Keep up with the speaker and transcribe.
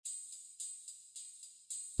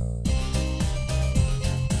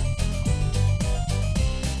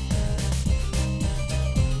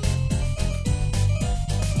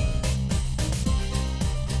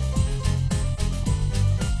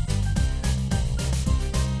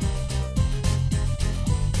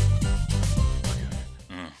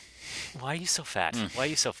Why are you so fat? Why are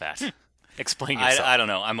you so fat? Explain I yourself. don't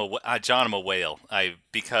know. John. I'm a whale.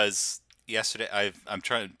 Because yesterday I'm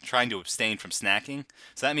trying to abstain from snacking.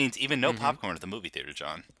 So that means even no Hmm. popcorn at the movie theater,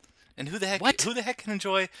 John. And What? who the heck can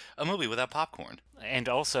enjoy a movie without popcorn? And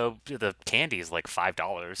also, the candy is like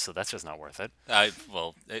 $5, so that's just not worth it.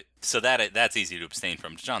 So that's easy to abstain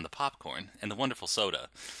from, John. The popcorn and the wonderful soda.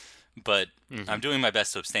 But Hmm. I'm doing my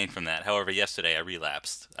best to abstain from that. However, yesterday I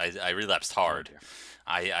relapsed. I relapsed Oh hard. dear.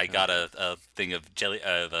 I Oh got dear. a thing of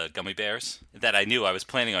gummy bears that I knew I was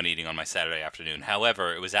planning on eating on my Saturday afternoon.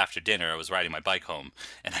 However, it was after dinner. I was riding my bike home,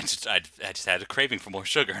 and I just had a craving for more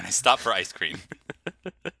sugar, and I stopped for ice cream.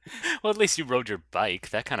 Well, at least you rode your bike.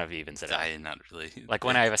 That kind of evens it out. I not really. Like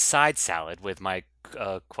when I have a side salad with my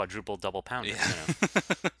quadruple double pounder.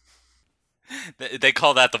 Yeah, they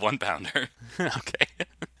call that the 1 pounder. Okay.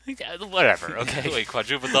 Yeah, whatever. Okay. Wait,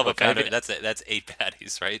 quadruple double Look, I pounder. even That's 8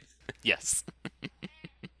 patties, right? yes.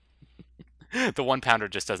 The 1 pounder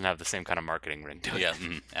just doesn't have the same kind of marketing ring to it. Yeah,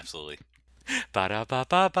 absolutely. Ba da ba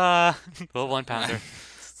ba ba. The 1 pounder.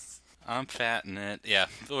 I'm fat in it. Yeah,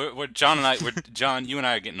 John and I. John. You and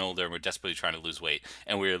I are getting older. And we're desperately trying to lose weight,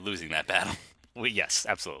 and we're losing that battle. Yes,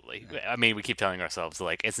 absolutely. I mean, we keep telling ourselves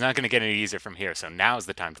like it's not going to get any easier from here, so now's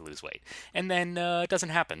the time to lose weight, and then it doesn't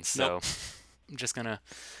happen. Nope. So I'm just gonna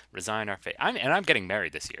resign our fate. I'm getting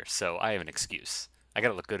married this year, so I have an excuse. I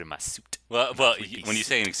gotta look good in my suit, my three When you piece.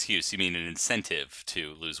 say an excuse, you mean an incentive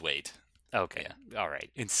to lose weight. Okay, Yeah. all right.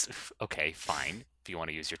 It's okay, fine. If you want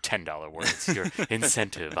to use your $10 words, you're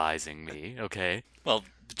incentivizing me. Okay. Well,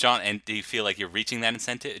 John, and do you feel like you're reaching that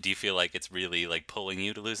incentive? Do you feel like it's really like pulling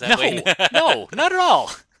you to lose that weight? No, no, not at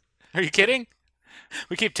all. Are you kidding?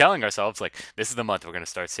 We keep telling ourselves like this is the month we're going to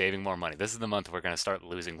start saving more money. This is the month we're going to start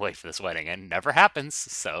losing weight for this wedding, and it never happens.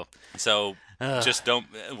 So, So uh, just don't.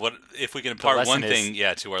 What if we can the impart one lesson is, thing?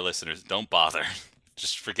 Yeah, to our listeners, don't bother.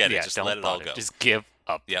 Just forget it. yeah, Just let don't it all bother. go. Just give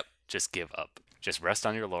up. Yep. Just give up. Just rest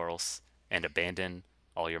on your laurels and abandon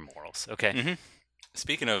all your morals. Okay?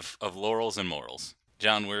 Speaking of laurels and morals,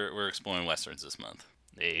 John, we're exploring westerns this month.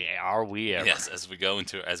 Are we ever? Yes, as we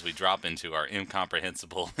drop into our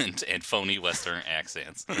incomprehensible and phony Western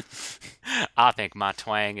accents. I think my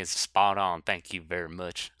twang is spot on. Thank you very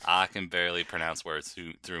much. I can barely pronounce words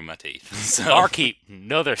through my teeth. So Barkeep,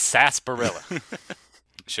 another sarsaparilla.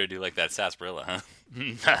 sure do like that sarsaparilla, huh?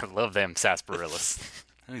 I love them sarsaparillas.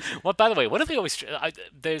 Well, by the way, what do they always?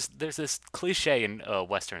 There's this cliche in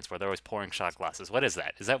westerns where they're always pouring shot glasses. What is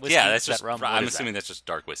that? Is that whiskey? Yeah, that's Is that just. rum? What I'm is that? assuming that's just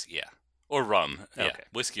dark whiskey, yeah, or rum, yeah, Okay.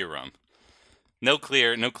 whiskey or rum. No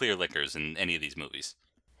clear liquors in any of these movies.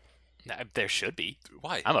 There should be.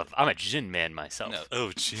 Why? I'm a gin man No. myself.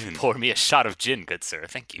 Oh, gin. Pour me a shot of gin, good sir.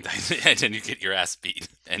 Thank you. And then you get your ass beat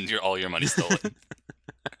and all your money stolen.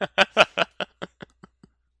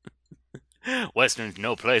 Western's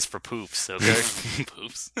no place for poofs. Okay.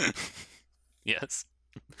 Poops. Yes.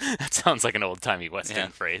 That sounds like an old timey western Yeah.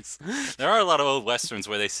 phrase. There are a lot of old westerns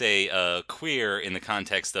where they say queer in the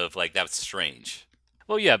context of like that's strange.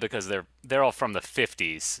 Well, yeah, because they're all from the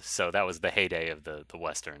 50s, so that was the heyday of the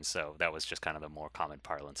westerns. So that was just kind of the more common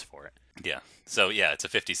parlance for it. Yeah. So yeah, it's a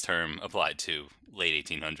 50s term applied to late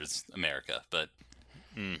 1800s America. But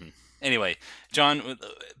anyway, John,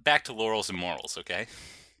 back to laurels and morals. Okay,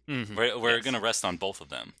 we're Yes. gonna rest on both of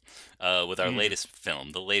them with our latest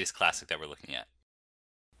film, the latest classic that we're looking at.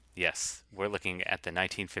 Yes, we're looking at the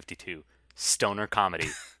 1952 stoner comedy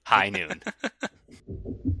High Noon.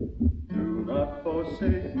 Do not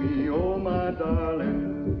forsake me, oh my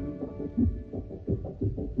darling,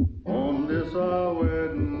 on this our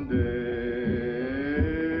wedding day.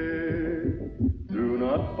 Do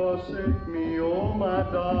not forsake me, oh my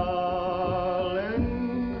darling.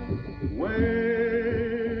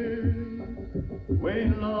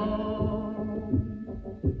 Wait long.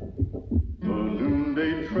 The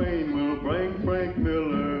noonday train will bring Frank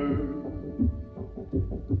Miller.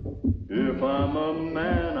 If I'm a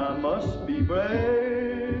man, I must be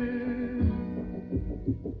brave,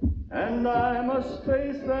 and I must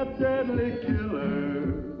face that deadly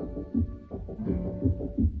killer.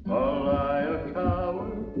 Or I a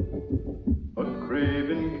coward, a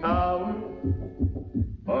craven coward,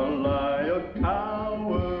 or lie a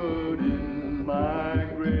coward in my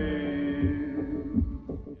grave.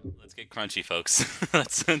 Let's get crunchy, folks.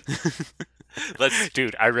 Let's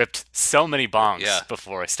Dude, I ripped so many bongs Yeah.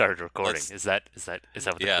 before I started recording. Let's- Is that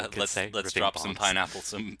what the yeah. cool kids Let's say? let's Ripping drop some bongs? pineapple,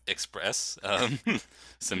 some express,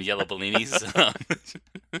 some yellow bellinis,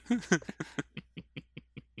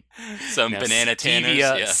 some Now, banana tanners.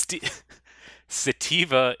 stevia, Yeah.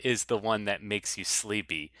 sativa is the one that makes you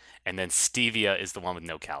sleepy, and then stevia is the one with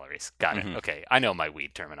no calories. Got it. Mhm. Okay, I know my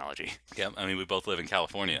weed terminology. Yeah, I mean, we both live in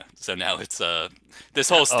California, so now it's this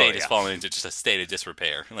whole state is yeah. falling into just a state of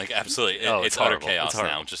disrepair. Like, absolutely, Oh, it's it's utter horrible. chaos It's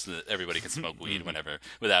horrible. now. Just that everybody can smoke weed Mhm. whenever,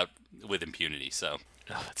 with impunity. So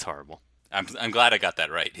Oh, it's horrible. I'm glad I got that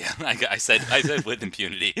right. Yeah, I said with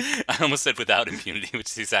impunity. I almost said without impunity, which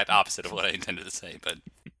is the exact opposite of what I intended to say. But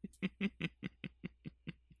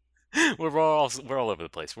We're all over the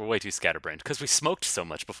place. We're way too scatterbrained because we smoked so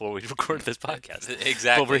much before we recorded this podcast.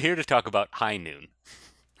 exactly. But we're here to talk about High Noon.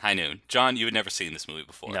 High Noon. John, you had never seen this movie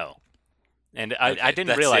before. No. And I Okay, didn't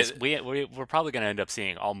that's realize it. we're probably going to end up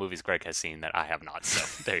seeing all movies Greg has seen that I have not.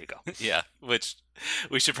 So there you go. Yeah, which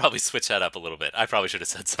we should probably switch that up a little bit. I probably should have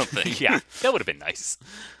said something. Yeah, that would have been nice.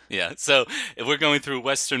 Yeah. So if we're going through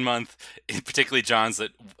Western month, particularly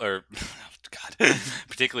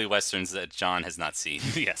particularly westerns that John has not seen.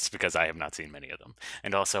 Yes, because I have not seen many of them.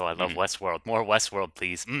 And also, I love Mhm. Westworld. More Westworld,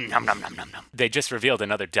 please. Nom, nom, nom, nom, nom. They just revealed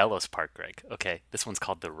another Delos park, Greg. Okay, this one's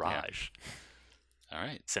called The Raj. All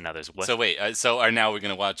right. So now there's So wait, now we're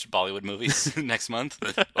gonna watch Bollywood movies next month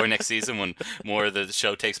or next season when more of the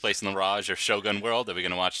show takes place in the Raj or Shogun world? Are we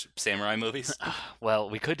gonna watch samurai movies? Well,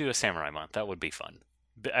 we could do a samurai month. That would be fun.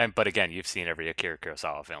 But again, you've seen every Akira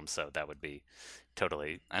Kurosawa film, so that would be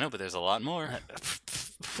totally I know, but there's a lot more.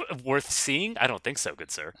 worth seeing. I don't think so,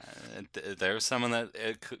 good sir. There's some in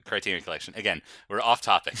the Criterion Collection. Again, we're off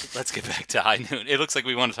topic. Let's get back to High Noon. It looks like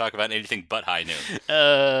we want to talk about anything but High Noon.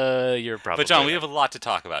 You're probably. But John, we have a lot to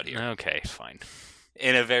talk about here. Okay, fine.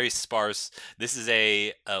 In a very sparse. This is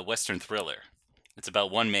a Western thriller. It's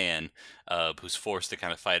about one man who's forced to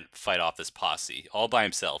kind of fight off this posse all by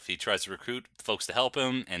himself. He tries to recruit folks to help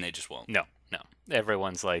him, and they just won't. No.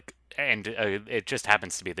 Everyone's like, and it just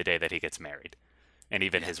happens to be the day that he gets married. And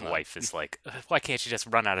even his well- wife is like, why can't you just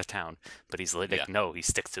run out of town? But he's like, Yeah. no, he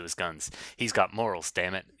sticks to his guns. He's got morals,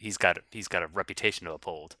 damn it. He's got a reputation to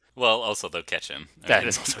uphold. Well, also they'll catch him. That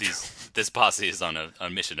is also This posse is on a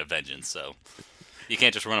mission of vengeance, so you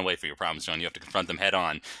can't just run away from your problems, John. You have to confront them head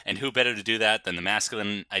on. And who better to do that than the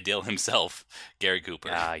masculine ideal himself, Gary Cooper?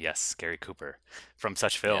 Ah, yes, Gary Cooper. From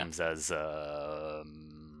such films as,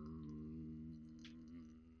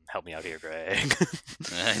 help me out here, Greg.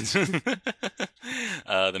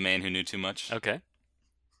 The Man Who Knew Too Much. Okay.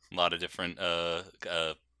 A lot of different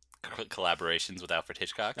collaborations with Alfred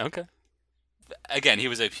Hitchcock. Okay. Again, he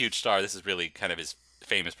was a huge star. This is really kind of his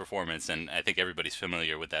famous performance, and I think everybody's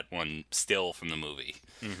familiar with that one still from the movie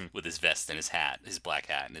Mhm. with his vest and his hat, his black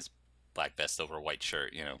hat and his black vest over a white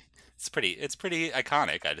shirt. You know, it's pretty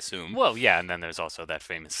iconic, I'd assume. Well, yeah, and then there's also that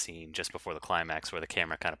famous scene just before the climax where the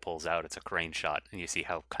camera kind of pulls out. It's a crane shot, and you see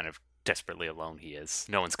how kind of desperately alone he is.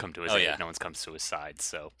 No one's come to his Oh, aid. yeah. No one's come to his side.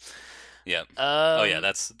 So. Yeah. Oh yeah,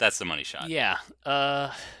 that's the money shot. Yeah.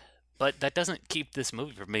 But that doesn't keep this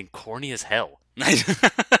movie from being corny as hell.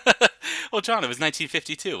 Well, John, it was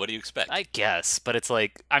 1952. What do you expect? I guess, but it's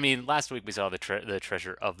like, I mean, last week we saw the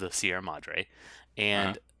Treasure of the Sierra Madre,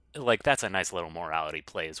 and like that's a nice little morality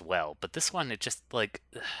play as well. But this one, it just like,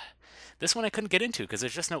 this one I couldn't get into because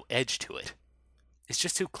there's just no edge to it. It's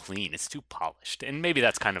just too clean. It's too polished, and maybe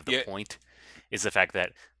that's kind of the Yeah. point. Is the fact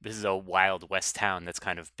that this is a Wild West town that's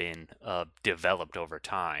kind of been developed over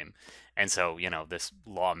time. And so, this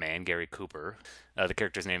lawman, Gary Cooper, the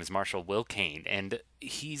character's name is Marshall Will Kane, and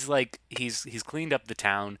he's like, he's cleaned up the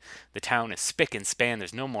town. The town is spick and span.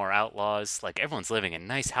 There's no more outlaws. Like, everyone's living in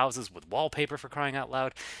nice houses with wallpaper, for crying out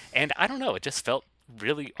loud. And I don't know, it just felt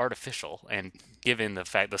really artificial. And given the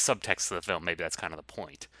subtext of the film, maybe that's kind of the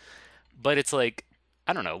point. But it's like,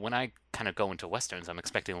 I don't know, when I kind of go into Westerns, I'm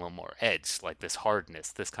expecting a little more edge, like this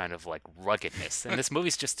hardness, this kind of like ruggedness. And this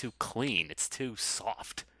movie's just too clean. It's too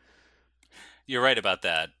soft. You're right about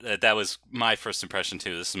that. That was my first impression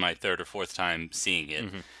too. This is my third or fourth time seeing it,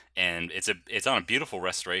 Mhm. and it's on a beautiful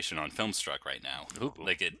restoration on Filmstruck right now. Ooh.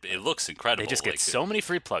 Like it looks incredible. They just get like, so many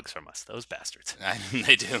free plugs from us, those bastards.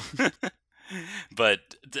 They do.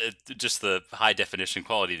 But just the high definition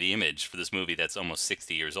quality of the image for this movie that's almost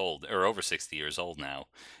 60 years old, or over 60 years old now,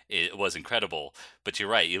 it was incredible. But you're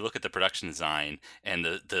right, you look at the production design, and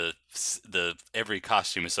the every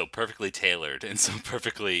costume is so perfectly tailored and so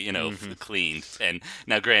perfectly, cleaned. And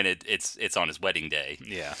now granted, it's on his wedding day,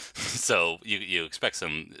 Yeah. so you expect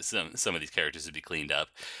some of these characters to be cleaned up.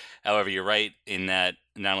 However, you're right in that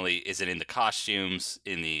not only is it in the costumes,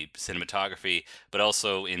 in the cinematography, but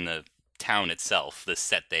also in the town itself, the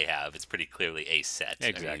set they have. It's pretty clearly a set.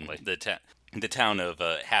 Exactly. I mean, the town of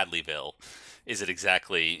Hadleyville isn't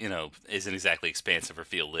exactly expansive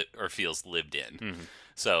or feels lived in. Mhm.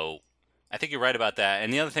 So I think you're right about that.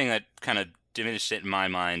 And the other thing that kind of diminished it in my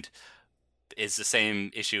mind is the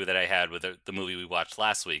same issue that I had with the movie we watched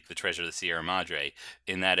last week, The Treasure of the Sierra Madre,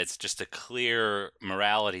 in that it's just a clear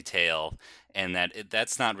morality tale, and that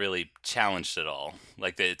that's not really challenged at all.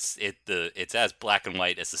 Like it's as black and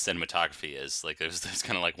white as the cinematography is. Like there's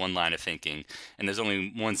kind of like one line of thinking, and there's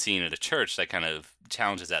only one scene at a church that kind of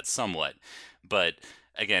challenges that somewhat. But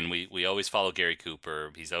again, we always follow Gary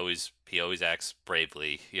Cooper. He always acts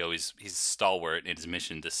bravely. He's stalwart in his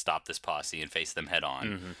mission to stop this posse and face them head on.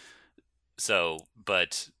 Mm-hmm. So,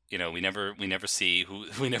 but we never see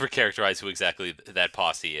we never characterize who exactly that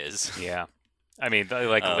posse is. Yeah. I mean,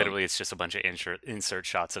 like literally, it's just a bunch of insert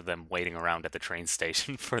shots of them waiting around at the train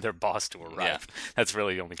station for their boss to arrive. Yeah. That's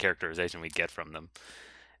really the only characterization we get from them.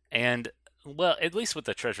 And well, at least with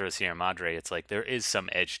the Treasure of Sierra Madre, it's like there is some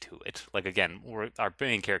edge to it. Like again, our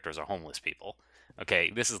main characters are homeless people. Okay,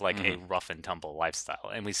 this is like a rough and tumble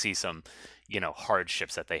lifestyle, and we see some,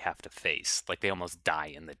 hardships that they have to face. Like they almost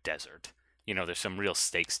die in the desert. There's some real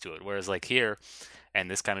stakes to it. Whereas like here,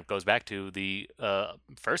 and this kind of goes back to the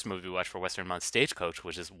first movie we watched for Western Month Stagecoach,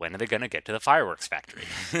 which is when are they going to get to the fireworks factory?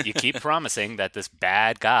 You keep promising that this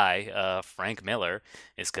bad guy, Frank Miller,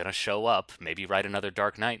 is going to show up, maybe write another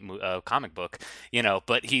Dark Knight comic book,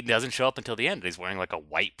 but he doesn't show up until the end. He's wearing like a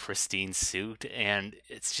white pristine suit, and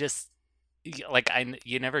it's just like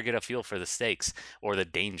you never get a feel for the stakes or the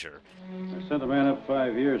danger. I sent a man up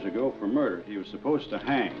 5 years ago for murder. He was supposed to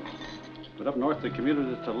hang, but up north they commuted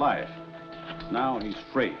it to life. Now he's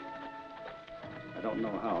free. I don't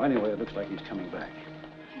know how. Anyway, it looks like he's coming back.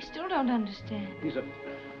 I still don't understand.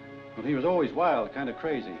 Well, he was always wild, kind of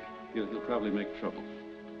crazy. He'll probably make trouble.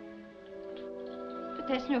 But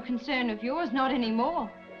that's no concern of yours, not anymore.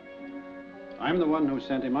 I'm the one who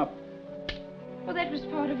sent him up. Well, that was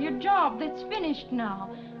part of your job. That's finished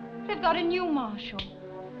now. They've got a new marshal.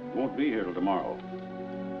 Won't be here till tomorrow.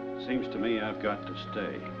 Seems to me I've got to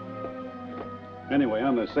stay. Anyway,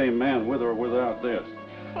 I'm the same man with or without this.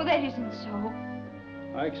 Well, that isn't so.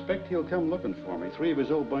 I expect he'll come looking for me. 3 of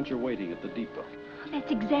his old bunch are waiting at the depot.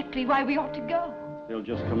 That's exactly why we ought to go. They'll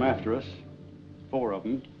just come after us. 4 of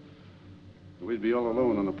them. We'd be all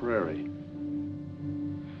alone on the prairie.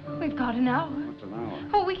 We've got an hour. What's an hour?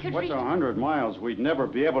 Oh, we could What's reach... 100 miles? We'd never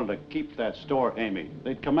be able to keep that store, Amy.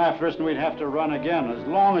 They'd come after us and we'd have to run again as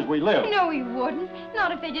long as we live. No, we wouldn't.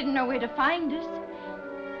 Not if they didn't know where to find us.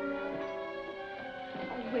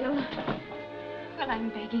 Oh, Will. Well, I'm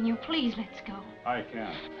begging you, please, let's go. I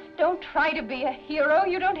can't. Don't try to be a hero.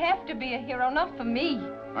 You don't have to be a hero, not for me.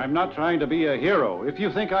 I'm not trying to be a hero. If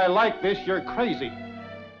you think I like this, you're crazy.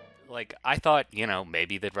 Like, I thought,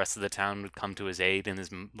 maybe the rest of the town would come to his aid in his,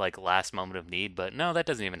 like, last moment of need, but no, that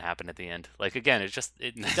doesn't even happen at the end. Like, again, it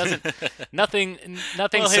doesn't, nothing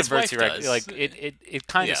Well, his subverts wife your, does. like, it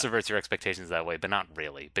kind Yeah. of subverts your expectations that way, but not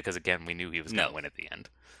really, because, again, we knew he was going to win at the end.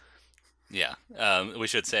 Yeah, we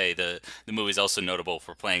should say the movie's also notable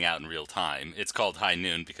for playing out in real time. It's called High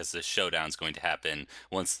Noon because the showdown's going to happen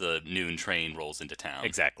once the noon train rolls into town.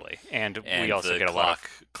 Exactly, and And we also the get a lot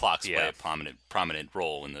of clocks play yeah. a prominent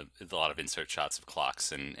role in a lot of insert shots of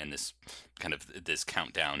clocks and this kind of this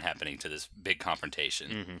countdown happening to this big confrontation.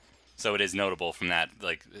 Mm-hmm. So it is notable from that,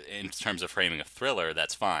 like in terms of framing a thriller,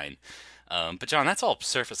 that's fine. But John, that's all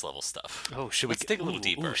surface level stuff. Oh, should Let's we dig a little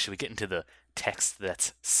deeper? Should we get into the text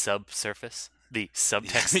that's subsurface, the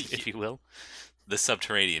subtext, if you will? The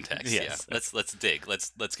subterranean text. Yes. Yeah. Let's dig.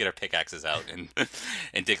 Let's get our pickaxes out and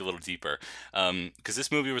and dig a little deeper. Because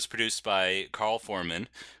this movie was produced by Carl Foreman,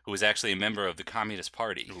 who was actually a member of the Communist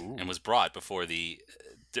Party and was brought before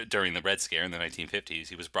during the Red Scare in the 1950s.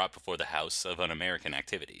 He was brought before the House of Un-American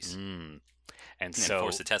Activities. And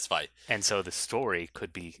forced to testify. And so the story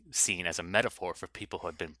could be seen as a metaphor for people who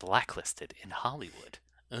had been blacklisted in Hollywood.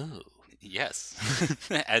 Oh. Yes,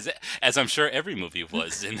 as I'm sure every movie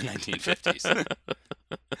was in the 1950s,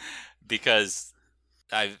 because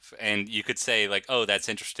and you could say like, oh, that's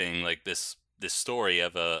interesting, like this story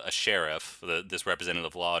of a sheriff, this representative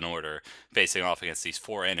of law and order, facing off against these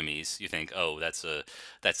 4 enemies. You think, oh, that's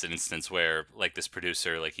an instance where like this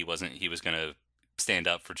producer, like he was going to stand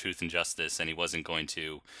up for truth and justice, and he wasn't going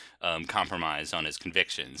to compromise on his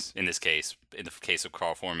convictions. In this case, in the case of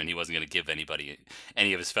Carl Foreman, he wasn't going to give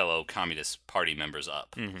any of his fellow Communist Party members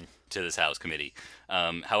up to this House committee.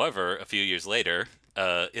 However, a few years later,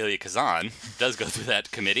 Elia Kazan does go through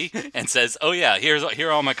that committee and says, "Oh yeah, here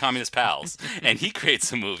are all my communist pals," and he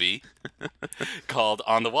creates a movie called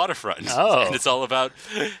On the Waterfront. Oh. And it's all about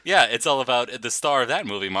the star of that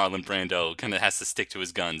movie, Marlon Brando, kind of has to stick to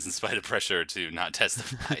his guns in spite of pressure to not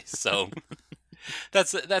testify. So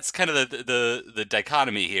that's kind of the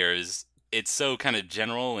dichotomy here is it's so kind of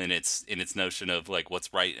general in its notion of like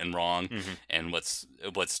what's right and wrong, Mm-hmm. and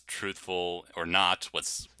what's truthful or not,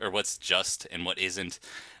 what's just and what isn't,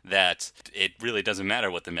 that it really doesn't matter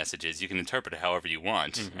what the message is. You can interpret it however you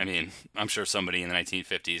want. Mm-hmm. I mean, I'm sure somebody in the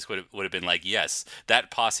 1950s would have been like, yes, that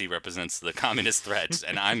posse represents the communist threat,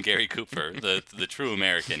 and I'm Gary Cooper, the true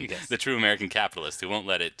American, Yes. the true American capitalist who won't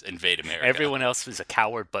let it invade America. Everyone else is a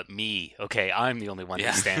coward but me. Okay, I'm the only one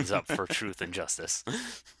Yeah. that stands up for truth and justice.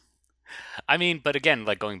 I mean, but again,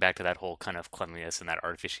 like going back to that whole kind of cleanliness and that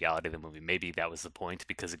artificiality of the movie, maybe that was the point,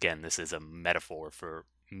 because again, this is a metaphor for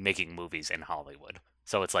making movies in Hollywood.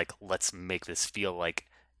 So it's like, let's make this feel like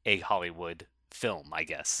a Hollywood film, I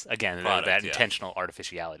guess. Again, Product, that yeah. intentional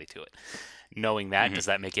artificiality to it. Knowing that, Mhm. does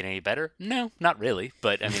that make it any better? No, not really.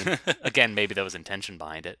 But I mean, again, maybe there was intention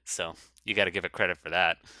behind it. So you got to give it credit for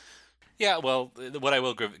that. Yeah, well, what I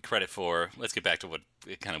will give credit for, let's get back to what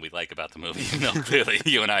kind of we like about the movie, even though clearly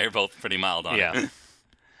you and I are both pretty mild on Yeah.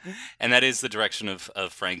 it. And that is the direction of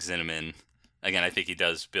Frank Zinnemann. Again, I think he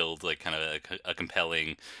does build like kind of a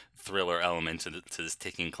compelling thriller element to this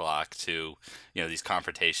ticking clock, to, you know, these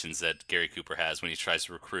confrontations that Gary Cooper has when he tries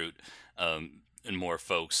to recruit and more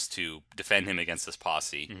folks to defend him against this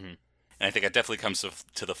posse. Mhm. And I think that definitely comes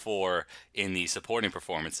to the fore in the supporting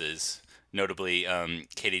performances. Notably,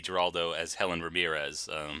 Katie Giraldo as Helen Ramirez,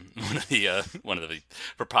 one of the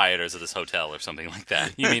proprietors of this hotel or something like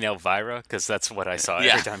that. You mean Elvira? Because that's what I saw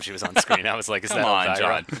Yeah. every time she was on screen. I was like, is Come that on,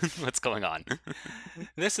 Elvira? What's going on?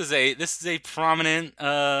 This is a prominent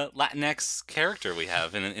Latinx character we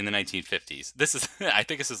have in the 1950s. I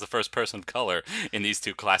think this is the first person of color in these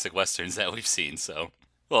two classic westerns that we've seen. So,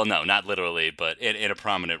 well, no, not literally, but in a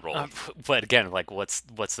prominent role. But again, like, what's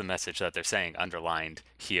the message that they're saying underlined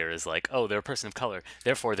here is like, oh, they're a person of color,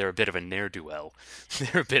 therefore they're a bit of a ne'er-do-well.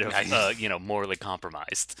 They're a bit of, morally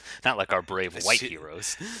compromised. Not like our brave white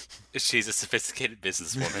heroes. She's a sophisticated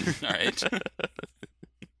businesswoman, all right,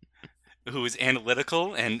 who is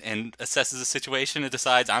analytical and assesses the situation and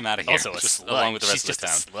decides, I'm out of here. Also a just slut. along with the She's rest of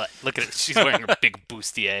just the town. a slut. Look at it. She's wearing her big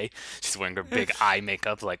bustier. She's wearing her big eye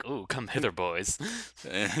makeup. Like, ooh, come hither, boys.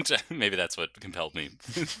 Maybe that's what compelled me.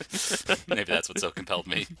 Maybe that's what so compelled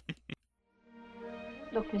me.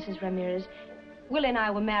 Look, Mrs. Ramirez, Will and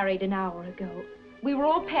I were married an hour ago. We were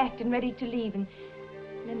all packed and ready to leave, and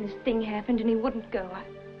then this thing happened and he wouldn't go.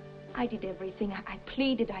 I did everything. I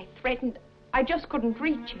pleaded, I threatened. I just couldn't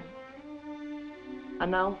reach him.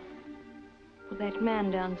 And now? Well, that man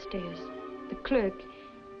downstairs, the clerk,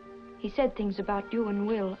 he said things about you and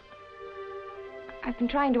Will. I've been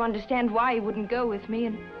trying to understand why he wouldn't go with me,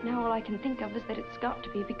 and now all I can think of is that it's got to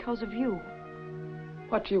be because of you.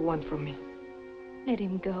 What do you want from me? Let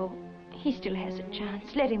him go. He still has a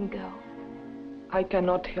chance. Let him go. I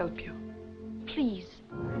cannot help you. Please.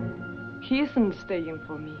 He isn't staying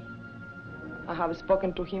for me. I have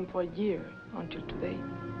spoken to him for a year, until today.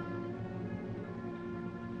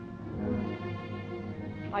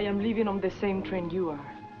 I am leaving on the same train you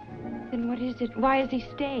are. Then what is it? Why is he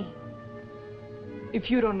staying? If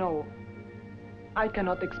you don't know, I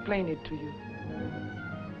cannot explain it to you.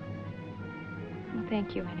 Well,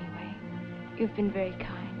 thank you anyway. You've been very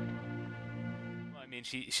kind. I mean,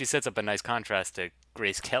 she sets up a nice contrast to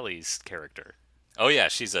Grace Kelly's character. Oh yeah,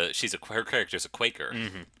 her character's a Quaker.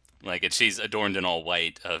 Mm-hmm. Like, and she's adorned in all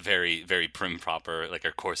white, very, very prim proper. Like,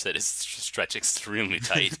 her corset is stretched extremely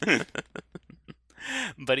tight.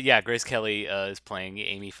 But yeah, Grace Kelly is playing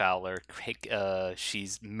Amy Fowler.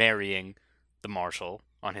 She's marrying the marshal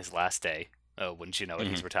on his last day. Oh, wouldn't you know it?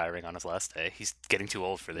 He's retiring on his last day. He's getting too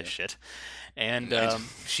old for this shit. And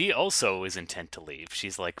she also is intent to leave.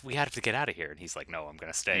 She's like, we have to get out of here. And he's like, no, I'm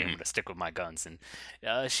going to stay. I'm going to stick with my guns.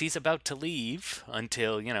 And she's about to leave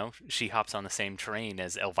until, she hops on the same train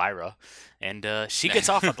as Elvira. And she gets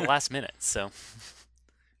off at the last minute. So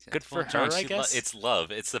good for her, I guess. It's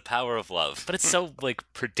love. It's the power of love. But it's so,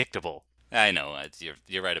 predictable. I know.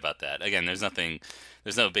 You're right about that. Again, there's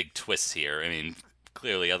no big twists here. I mean,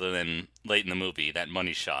 clearly, other than late in the movie, that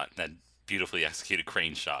money shot, that beautifully executed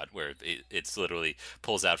crane shot, where it's literally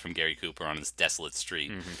pulls out from Gary Cooper on this desolate street.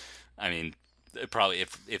 Mm-hmm. I mean, probably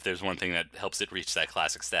if there's one thing that helps it reach that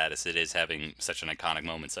classic status, it is having such an iconic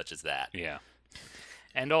moment such as that. Yeah.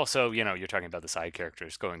 And also, you're talking about the side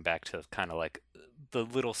characters, going back to kind of like the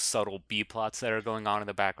little subtle B-plots that are going on in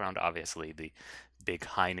the background. Obviously, the big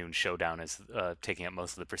high noon showdown is taking up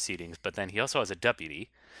most of the proceedings, but then he also has a deputy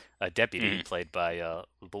played by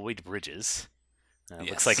Lloyd Bridges.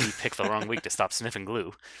 Looks like he picked the wrong week to stop sniffing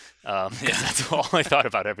glue, because that's all I thought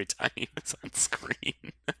about every time he was on screen.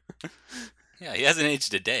 Yeah, he hasn't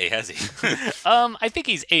aged a day, has he? I think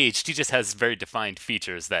he's aged. He just has very defined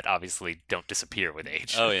features that obviously don't disappear with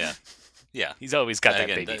age. Oh yeah. Yeah. He's always got that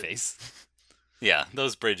Again, baby face. Yeah,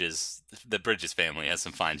 the Bridges family has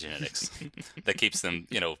some fine genetics that keeps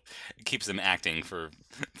them acting for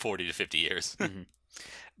 40 to 50 years.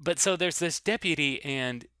 But so there's this deputy,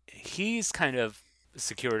 and he's kind of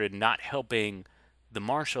secured in not helping the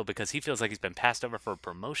marshal because he feels like he's been passed over for a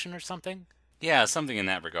promotion or something. Yeah, something in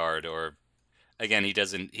that regard. Or again,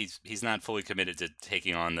 he's not fully committed to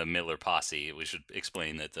taking on the Miller posse. We should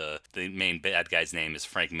explain that the main bad guy's name is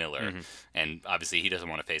Frank Miller, and obviously he doesn't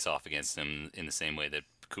want to face off against him in the same way that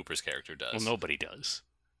Cooper's character does. Well, nobody does.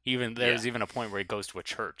 There's even a point where he goes to a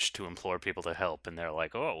church to implore people to help, and they're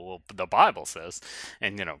like, "Oh, well, the Bible says,"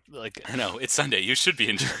 and I know it's Sunday. You should be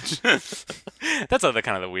in church. That's the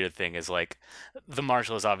kind of the weird thing is like, the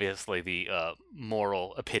marshal is obviously the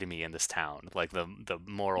moral epitome in this town, like the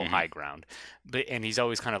moral high ground, and he's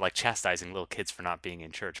always kind of like chastising little kids for not being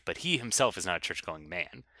in church, but he himself is not a church-going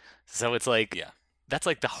man, so it's like, that's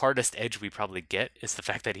like the hardest edge we probably get is the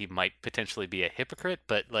fact that he might potentially be a hypocrite,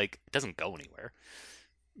 but like it doesn't go anywhere.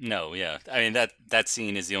 No, yeah. I mean, that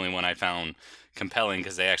scene is the only one I found compelling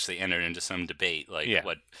because they actually entered into some debate. Like,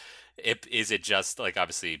 is it just, like,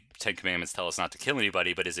 obviously, 10 Commandments tell us not to kill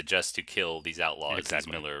anybody, but is it just to kill these outlaws,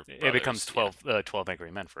 exactly. these Miller brothers? It becomes 12 Angry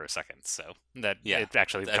Men for a second, so it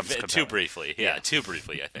actually becomes compelling. Too briefly. Yeah, too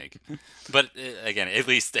briefly, I think. But, again, at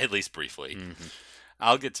least briefly.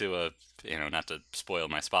 I'll get to not to spoil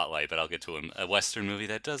my spotlight, but I'll get to a Western movie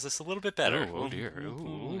that does this a little bit better. Oh dear.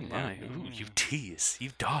 You tease. You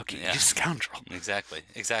dog. You scoundrel. Exactly.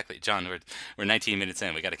 John, we're 19 minutes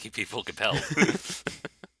in. We got to keep people compelled.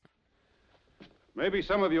 Maybe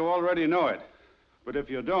some of you already know it, but if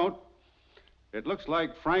you don't, it looks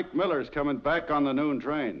like Frank Miller's coming back on the noon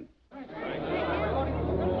train. And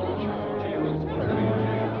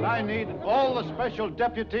I need all the special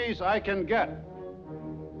deputies I can get.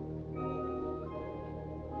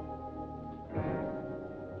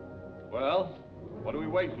 Well, what are we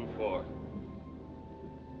waiting for?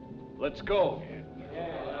 Let's go.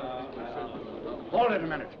 Hold it a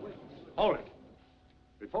minute. Hold it.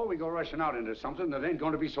 Before we go rushing out into something that ain't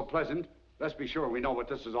going to be so pleasant, let's be sure we know what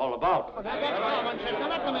this is all about. What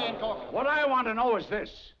I want to know is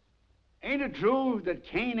this. Ain't it true that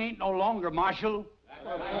Kane ain't no longer marshal?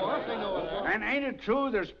 And ain't it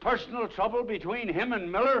true there's personal trouble between him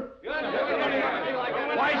and Miller?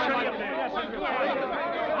 Why should you...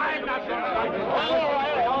 I'm not going to...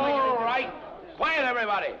 All right. Quiet,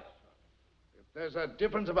 everybody. If there's a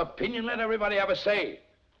difference of opinion, let everybody have a say.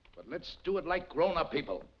 But let's do it like grown-up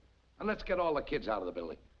people. And let's get all the kids out of the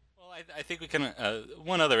building. Well, I think we can...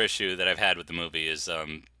 one other issue that I've had with the movie is...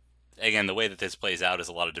 again, the way that this plays out is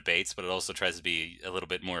a lot of debates, but it also tries to be a little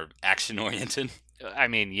bit more action-oriented. I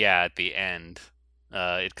mean, yeah, at the end,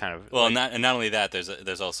 it kind of... Well, not only that,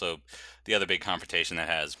 there's also the other big confrontation that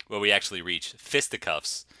has, where we actually reach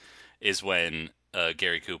fisticuffs, is when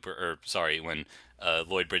when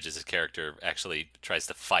Lloyd Bridges' character actually tries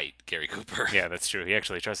to fight Gary Cooper. Yeah, that's true. He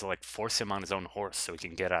actually tries to, like, force him on his own horse so he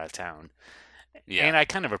can get out of town. Yeah. And I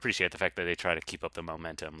kind of appreciate the fact that they try to keep up the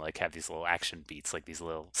momentum, like have these little action beats, like these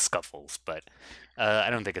little scuffles, but I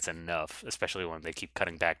don't think it's enough, especially when they keep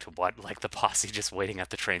cutting back to the posse just waiting at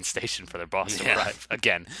the train station for their boss to arrive.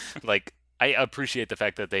 Again, like, I appreciate the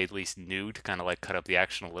fact that they at least knew to kind of like cut up the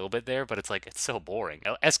action a little bit there, but it's like, it's so boring.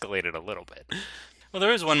 Escalate it a little bit. Well,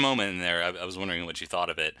 there is one moment in there, I was wondering what you thought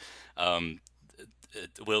of it.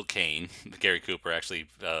 Will Kane, Gary Cooper, actually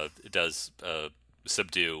does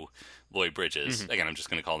subdue Lloyd Bridges. Again, I'm just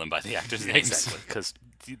going to call them by the actors' names. Exactly, because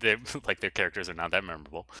their characters are not that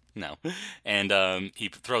memorable. No. And he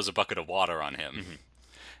throws a bucket of water on him.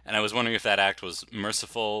 And I was wondering if that act was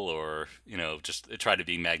merciful or, just tried to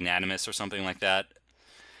be magnanimous or something like that.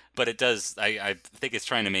 But it does, I think it's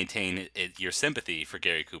trying to maintain your sympathy for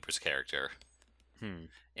Gary Cooper's character.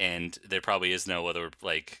 And there probably is no other,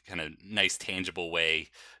 like, kind of nice, tangible way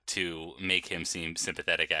to make him seem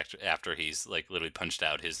sympathetic after he's, like, literally punched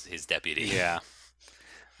out his deputy. Yeah.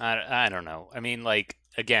 I don't know. I mean, like,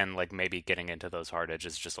 again, like, maybe getting into those hard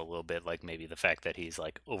edges just a little bit, like, maybe the fact that he's,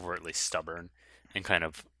 like, overtly stubborn and kind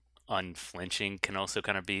of unflinching can also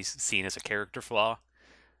kind of be seen as a character flaw.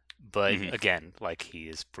 But, again, like, he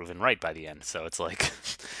is proven right by the end, so it's like,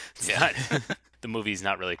 the movie's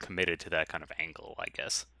not really committed to that kind of angle, I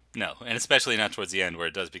guess. No, and especially not towards the end where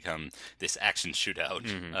it does become this action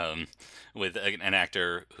shootout with an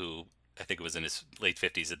actor who I think was in his late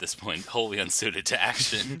 50s at this point, wholly unsuited to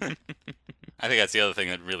action. I think that's the other thing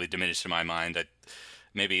that really diminished in my mind. That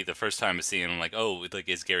maybe the first time I see him, I'm like, oh, like,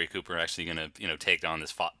 is Gary Cooper actually going to take on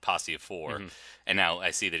this posse of four? And now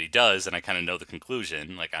I see that he does, and I kind of know the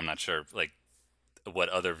conclusion. Like, I'm not sure, like, what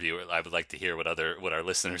other viewer. I would like to hear what our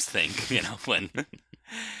listeners think. When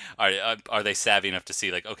are they savvy enough to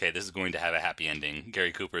see like, okay, this is going to have a happy ending.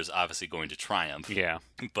 Gary Cooper is obviously going to triumph. Yeah.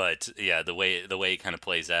 But yeah, the way it kind of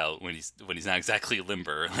plays out when he's not exactly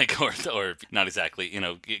limber, like or not exactly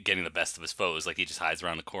getting the best of his foes, like he just hides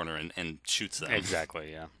around the corner and shoots them.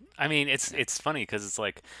 Exactly. Yeah. I mean, it's funny because it's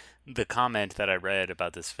like the comment that I read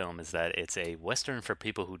about this film is that it's a Western for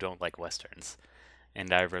people who don't like Westerns.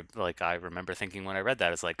 And I remember thinking when I read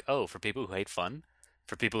that, it's like, oh, for people who hate fun,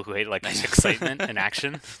 for people who hate like excitement and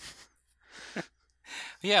action.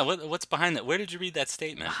 Yeah, what's behind that? Where did you read that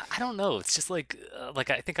statement? I don't know. It's just like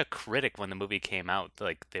I think a critic when the movie came out,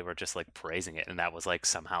 like they were just like praising it, and that was like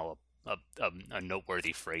somehow a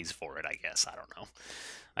noteworthy phrase for it. I guess I don't know.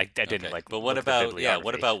 I didn't Okay. like. But what look at the about what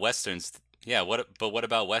bibliography. about westerns? Yeah, what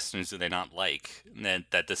about westerns do they not like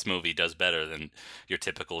that this movie does better than your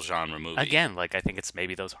typical genre movie? Again, like I think it's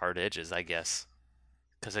maybe those hard edges, I guess.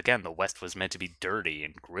 Because again, the West was meant to be dirty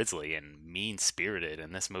and grisly and mean-spirited,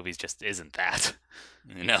 and this movie just isn't that.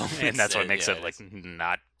 And that's what makes it like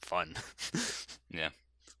not fun. Yeah.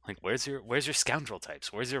 Like, where's your scoundrel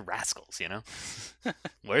types? Where's your rascals?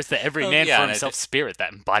 Where's the every man yeah, for and himself spirit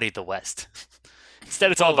that embodied the West?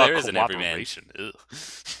 Instead, it's all Well, about there is an everyman. cooperation.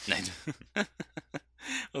 Ugh.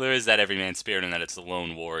 Well, there is that everyman spirit in that it's the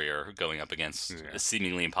lone warrior going up against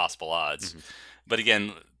seemingly impossible odds. But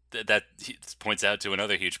again, that points out to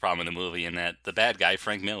another huge problem in the movie in that the bad guy,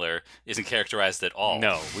 Frank Miller, isn't characterized at all.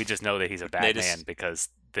 No, we just know that he's a bad man because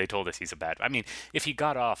they told us he's a bad. I mean, if he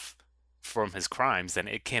got off from his crimes, then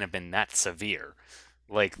it can't have been that severe.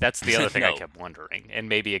 Like that's the other thing I No. kept wondering. And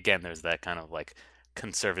maybe again, there's that kind of like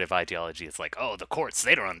conservative ideology. It's like, oh, the courts,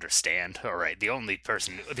 they don't understand. All right, the only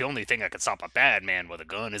thing that can stop a bad man with a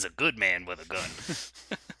gun is a good man with a gun.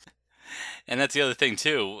 And that's the other thing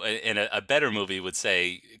too. And a better movie would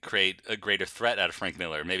say create a greater threat out of Frank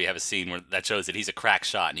Miller. Maybe have a scene where that shows that he's a crack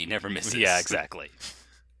shot and he never misses. Yeah, exactly.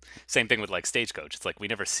 Same thing with like Stagecoach. It's like we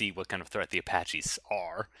never see what kind of threat the Apaches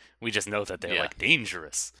are. We just know that they're like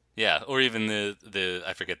dangerous. Yeah, or even the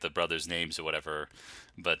I forget the brothers' names or whatever,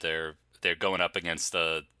 but they're going up against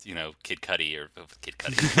Kid Cudi or Kid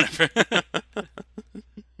Cudi, whatever.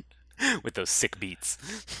 With those sick beats.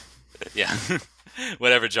 Yeah,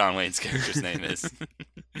 whatever John Wayne's character's name is.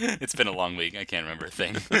 It's been a long week. I can't remember a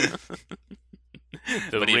thing.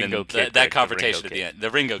 But even Ringo Kid, that confrontation at the end, the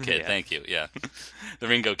Ringo Kid. Thank you. Yeah, the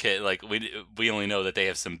Ringo Kid. Like we only know that they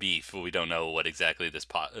have some beef, but we don't know what exactly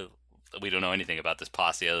we don't know anything about this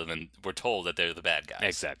posse other than we're told that they're the bad guys.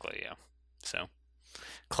 Exactly. Yeah. So,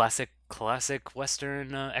 classic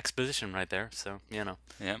Western exposition right there. So Yeah.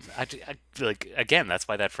 I feel like again that's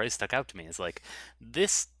why that phrase stuck out to me. Is like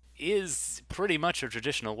this is pretty much a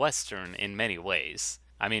traditional Western in many ways.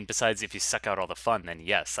 I mean, besides if you suck out all the fun, then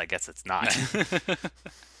yes, I guess it's not.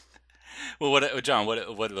 Well, John, what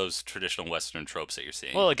are those traditional Western tropes that you're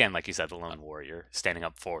seeing? Well, again, like you said, the lone warrior standing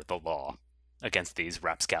up for the law against these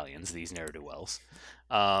rapscallions, these ne'er-do-wells.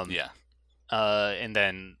 Yeah. And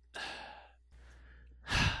then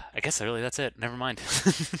I guess really that's it. Never mind.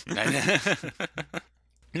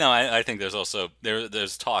 No, I think there's also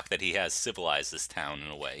there's talk that he has civilized this town in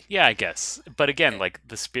a way. Yeah, I guess. But again, like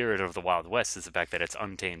the spirit of the Wild West is the fact that it's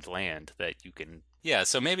untamed land that you can. Yeah,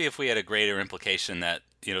 so maybe if we had a greater implication that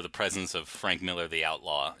the presence of Frank Miller, the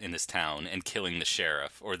outlaw, in this town and killing the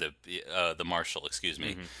sheriff or the marshal, excuse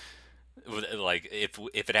me. Like if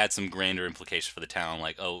it had some grander implication for the town,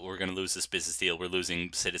 like, oh, we're going to lose this business deal, we're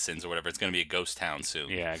losing citizens or whatever, it's going to be a ghost town soon.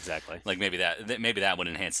 Yeah, exactly. Like maybe that would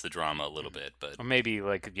enhance the drama a little bit, but Or maybe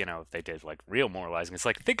like if they did like real moralizing, it's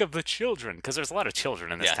like think of the children because there's a lot of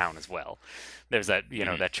children in this town as well. There's that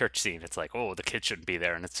that church scene. It's like, oh, the kids shouldn't be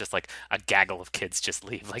there, and it's just like a gaggle of kids just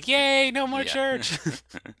leave, like, yay, no more church.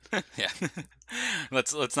 Yeah.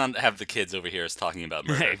 Let's not have the kids over here talking about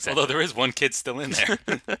murder. Exactly. Although there is one kid still in there.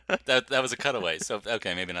 that was a cutaway. So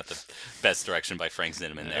okay, maybe not the best direction by Frank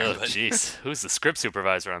Zinnemann there. Oh, but jeez, who's the script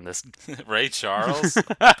supervisor on this? Ray Charles.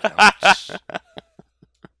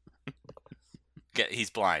 He's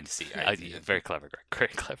blind. See, Very clever, Greg.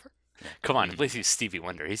 Very clever. Come on, at least he's Stevie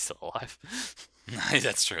Wonder. He's still alive.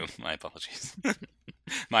 That's true. My apologies.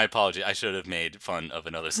 My apology. I should have made fun of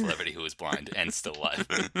another celebrity who was blind and still alive.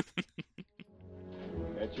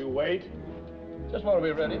 Can't you wait? Just want to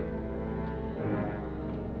be ready.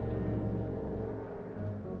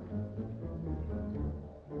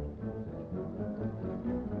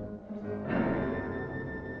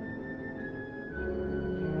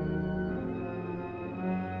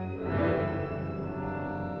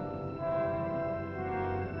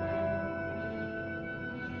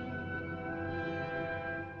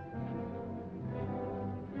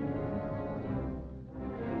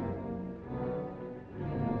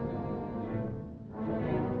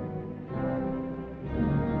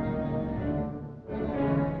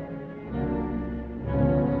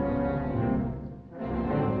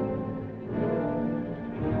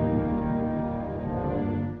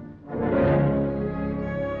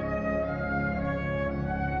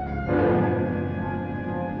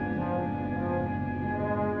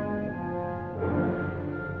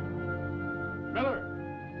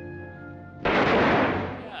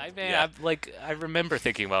 Yeah. I remember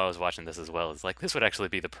thinking while I was watching this as well, is like this would actually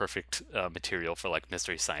be the perfect material for like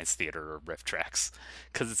Mystery Science Theater or Riff Tracks,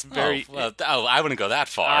 because it's very. I wouldn't go that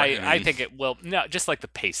far. I think it. Well, no, just like the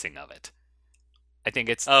pacing of it. I think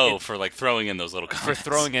it's for like throwing in those little comments. For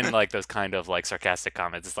throwing in like those kind of like sarcastic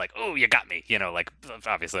comments. It's like, oh, you got me. You know, like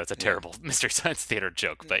obviously that's a terrible Mystery Science Theater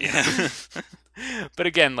joke, but you know. But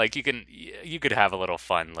again, like you could have a little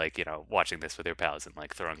fun, like, you know, watching this with your pals and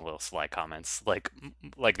like throwing little sly comments. Like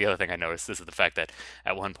the other thing I noticed is the fact that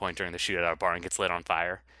at one point during the shootout, our barn gets lit on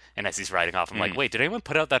fire, and as he's riding off, I'm like, wait, did anyone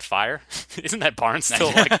put out that fire? Isn't that barn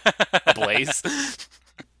still like ablaze?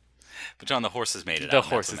 But John, the horses made it. The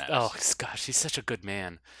horses. Oh gosh, he's such a good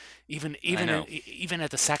man. Even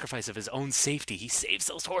at the sacrifice of his own safety, he saves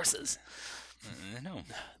those horses. I know.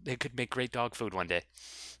 They could make great dog food one day.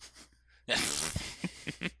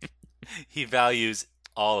 He values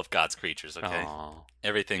all of God's creatures. Okay, Aww.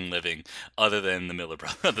 Everything living, other than the Miller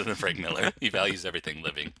brother, other than Frank Miller. He values everything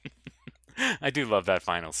living. I do love that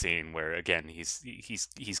final scene where again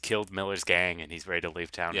he's killed Miller's gang and he's ready to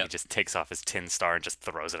leave town. Yep. He just takes off his tin star and just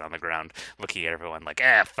throws it on the ground, looking at everyone like,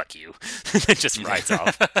 fuck you, and just rides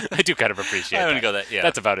off. I do kind of appreciate that. I wouldn't go that. Yeah,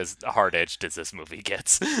 that's about as hard edged as this movie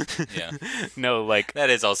gets. Yeah. No, like that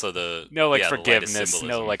is also the forgiveness, the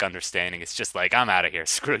no like understanding. It's just like, I'm out of here.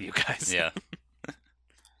 Screw you guys. Yeah.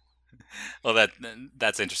 Well,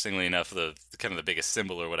 that's interestingly enough the kind of the biggest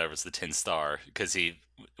symbol or whatever is the tin star, because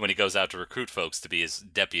when he goes out to recruit folks to be his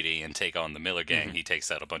deputy and take on the Miller gang, he takes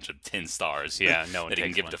out a bunch of tin stars. Yeah, no one that he can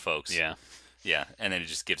takes give one. to folks. Yeah. Yeah, and then he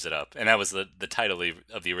just gives it up, and that was the title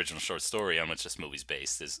of the original short story on which this movie's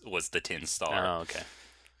based was the tin star. Oh, okay.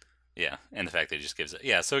 Yeah, and the fact that he just gives it.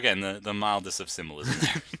 Yeah, so again, the mildest of symbolism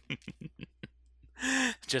there.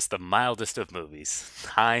 Just the mildest of movies.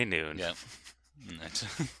 High Noon. Yeah.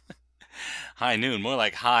 High Noon, more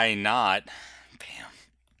like high not. Bam.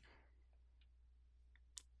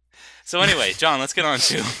 So anyway, John, let's get on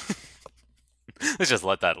to. Let's just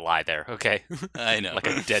let that lie there, okay? I know. Like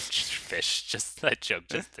a dead fish. Just that joke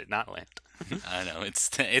just did not land. I know. It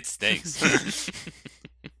stinks.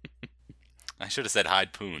 I should have said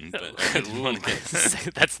Hyde Poon, but I didn't want to get...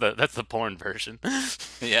 that's the porn version.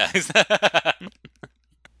 Yeah.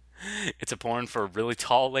 It's a porn for really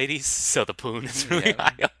tall ladies, so the poon is really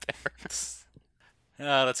high up there.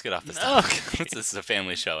 Let's get off this topic. Okay. This is a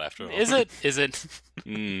family show after all. Is it? Is it?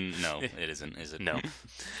 No, it isn't. Is it? No.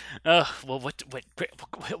 Well, what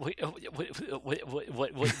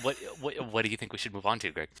do you think we should move on to,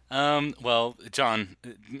 Greg? Well, John,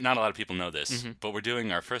 not a lot of people know this, but we're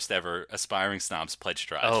doing our first ever Aspiring Snobs Pledge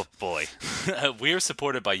Drive. Oh boy. We are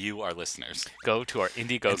supported by you, our listeners. Go to our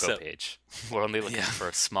Indiegogo page. We're only looking for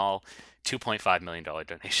a small $2.5 million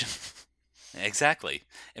donation. Exactly.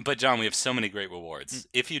 But John, we have so many great rewards.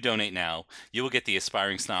 If you donate now, you will get the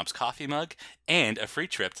Aspiring Snobs coffee mug and a free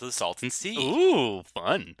trip to the Salton Sea. Ooh,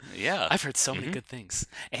 fun. Yeah. I've heard so many good things.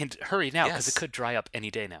 And hurry now, because it could dry up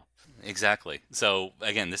any day now. Exactly. So,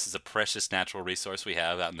 again, this is a precious natural resource we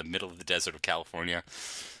have out in the middle of the desert of California.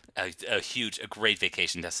 A great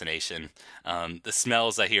vacation destination. The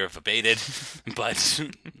smells I hear have abated, but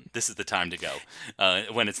this is the time to go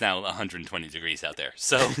when it's now 120 degrees out there.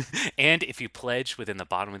 So, and if you pledge within the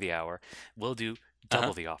bottom of the hour, we'll do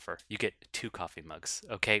double the offer. You get 2 coffee mugs.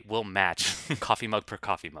 Okay, we'll match coffee mug per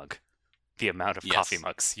coffee mug, the amount of coffee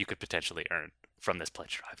mugs you could potentially earn from this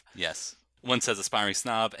pledge drive. Yes. One says Aspiring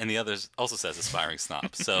Snob, and the other also says Aspiring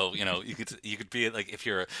Snob. So you could be like if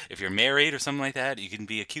you're married or something like that, you can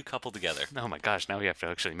be a cute couple together. Oh my gosh! Now we have to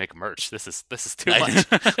actually make merch. This is too much.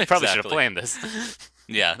 Probably should have planned this.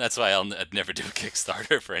 Yeah, that's why I'd never do a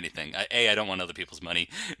Kickstarter for anything. I don't want other people's money.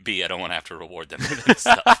 B, I don't want to have to reward them for this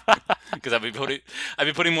stuff because I'd be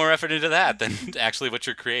putting more effort into that than actually what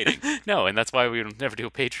you're creating. No, and that's why we would never do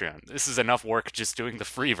a Patreon. This is enough work just doing the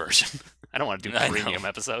free version. I don't want to do premium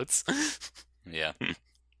episodes. Yeah.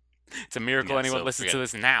 It's a miracle anyone listens to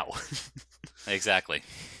this now. Exactly.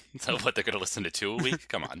 So what, they're going to listen to 2 a week?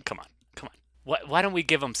 Come on. Why don't we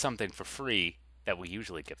give them something for free that we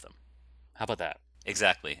usually give them? How about that?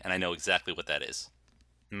 Exactly. And I know exactly what that is.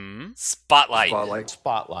 Spotlight.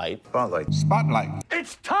 Spotlight.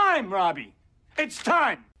 It's time, Robbie. It's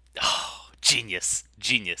time. Oh, genius.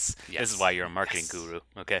 Yes. This is why you're a marketing guru,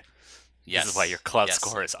 okay? Yes. This is why your clout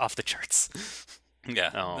score is off the charts.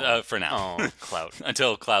 Yeah, for now. Oh, clout.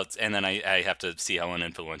 Until clout, and then I have to see how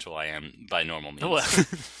uninfluential I am by normal means.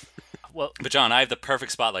 Well, but John, I have the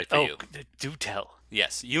perfect spotlight for you. Do tell.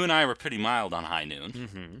 Yes, you and I were pretty mild on High Noon.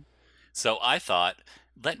 Mm-hmm. So I thought,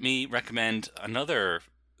 let me recommend another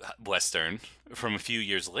Western from a few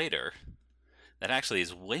years later that actually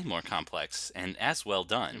is way more complex and as well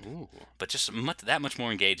done, Ooh. but just that much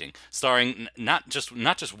more engaging. Starring not just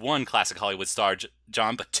one classic Hollywood star,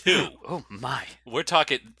 John, but two. Oh my! We're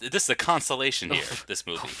talking. This is a consolation here. This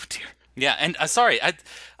movie. Oh dear. Yeah, and sorry,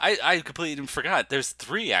 I completely forgot. There's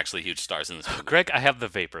three actually huge stars in this movie. Greg, I have the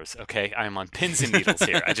vapors. Okay, I'm on pins and needles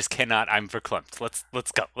here. I just cannot. I'm verklempt.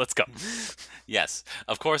 Let's go. Let's go. Yes,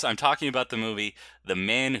 of course. I'm talking about the movie The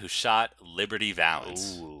Man Who Shot Liberty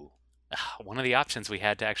Valance. Ooh. One of the options we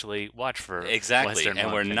had to actually watch for Exactly, Western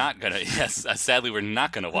and we're month. not gonna. Yes, sadly, we're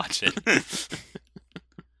not gonna watch it.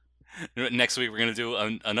 Next week we're gonna do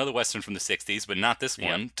another Western from the '60s, but not this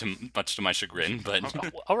one, much to my chagrin. But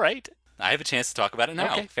All right. I have a chance to talk about it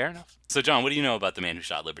now. Okay, fair enough. So, John, what do you know about The Man Who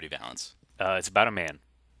Shot Liberty Valance? It's about a man,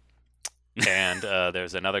 and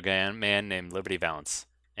there's another man named Liberty Valance,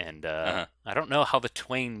 and I don't know how the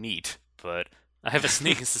twain meet, but I have a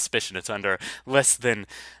sneaking suspicion it's under less than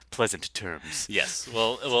pleasant terms. Yes.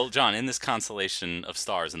 Well, John, in this constellation of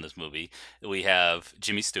stars in this movie, we have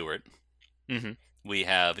Jimmy Stewart. Mm-hmm. We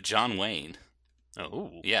have John Wayne.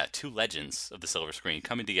 Oh. Yeah, two legends of the silver screen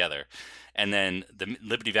coming together. And then the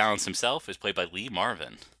Liberty Valance himself is played by Lee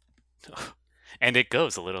Marvin. And it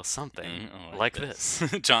goes a little something like this.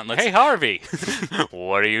 John, Hey, Harvey!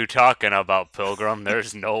 What are you talking about, Pilgrim?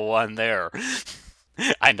 There's no one there.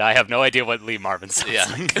 And I have no idea what Lee Marvin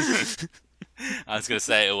sounds like. I was going to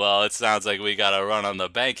say, well, it sounds like we got to run on the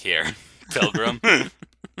bank here, Pilgrim.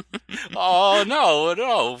 Oh,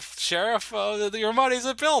 no, Sheriff, your money's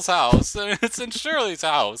at Bill's house. It's in Shirley's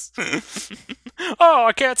house. Oh,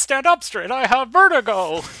 I can't stand up straight. I have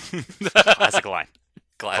vertigo. Classic line.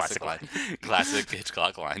 Classic line. Classic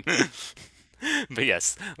Hitchcock line. But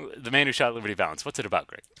yes, The Man Who Shot Liberty Valance. What's it about,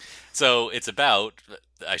 Greg? So it's about,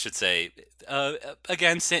 I should say,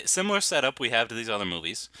 again, similar setup we have to these other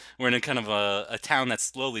movies. We're in a kind of a town that's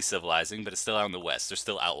slowly civilizing, but it's still out in the West. They're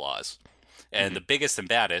still outlaws. And the biggest and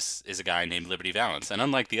baddest is a guy named Liberty Valance. And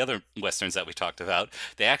unlike the other Westerns that we talked about,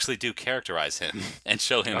 they actually do characterize him and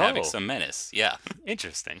show him having some menace. Yeah.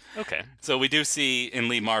 Interesting. Okay. So we do see in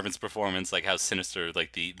Lee Marvin's performance like how sinister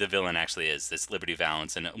like the villain actually is, this Liberty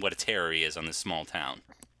Valance, and what a terror he is on this small town.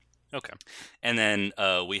 Okay. And then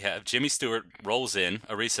we have Jimmy Stewart rolls in,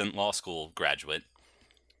 a recent law school graduate.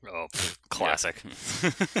 Oh, classic.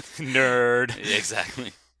 Nerd.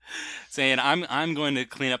 Exactly. Saying, I'm going to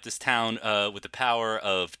clean up this town with the power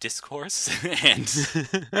of discourse and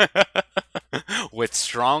with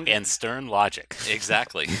strong and stern logic.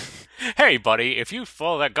 Exactly. Hey, buddy, if you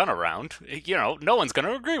follow that gun around, no one's going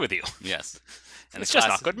to agree with you. Yes. And it's just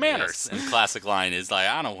not good manners. Yes. And the classic line is like,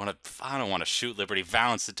 I don't want to shoot Liberty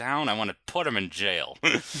Valance down. I want to put him in jail.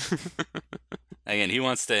 Again, he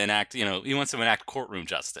wants to enact courtroom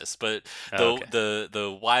justice. But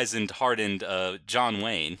the wizened, hardened John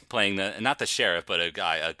Wayne, playing not the sheriff, but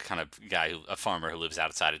a farmer who lives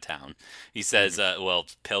outside of town. He says, "Well,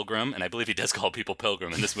 Pilgrim," and I believe he does call people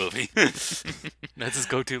Pilgrim in this movie. That's his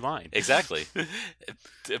go-to line. Exactly.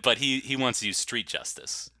 But he wants to use street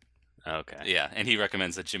justice. Okay. Yeah, and he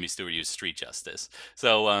recommends that Jimmy Stewart use street justice.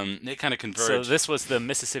 So they kind of converge. So this was the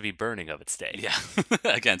Mississippi burning of its day. Yeah.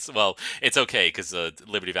 It's okay because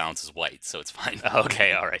Liberty Valance is white, so it's fine.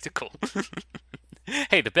 Okay, all right, cool.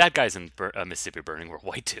 Hey, the bad guys in Mississippi burning were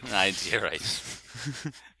white too. You're right.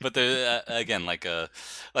 But again, like a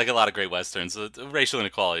lot of great westerns, racial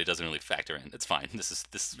inequality doesn't really factor in. It's fine. This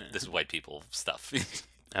is white people stuff.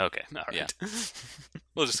 Okay, all right. Yeah.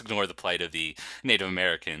 We'll just ignore the plight of the Native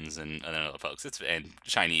Americans and other folks. And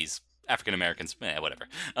Chinese, African Americans, whatever.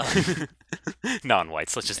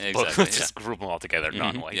 Non-whites. Let's just group them all together.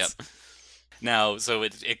 Non-whites. Yep. Now, so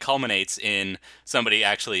it culminates in somebody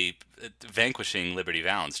actually vanquishing Liberty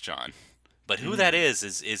Valance, John. But who that is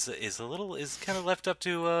kind of left up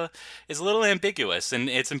to is a little ambiguous, and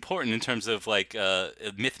it's important in terms of like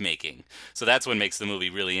myth making. So that's what makes the movie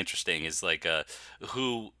really interesting. Is like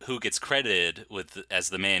who gets credited as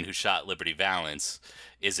the man who shot Liberty Valance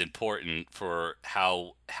is important for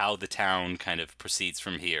how the town kind of proceeds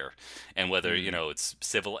from here, and whether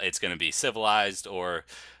it's going to be civilized or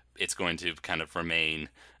it's going to kind of remain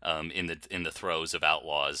in the throes of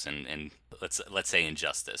outlaws and let's say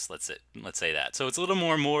injustice. Let's say that. So it's a little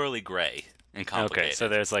more morally gray and complicated. Okay, so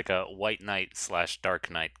there's like a white knight / dark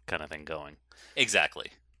knight kind of thing going. Exactly.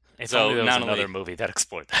 It's so only another movie that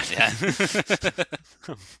explored that.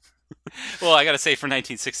 Yeah. Well, I got to say, for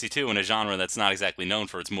 1962, in a genre that's not exactly known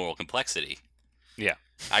for its moral complexity. Yeah.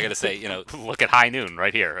 I got to say, look at High Noon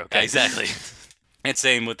right here. Okay. Exactly. And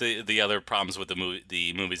same with the other problems with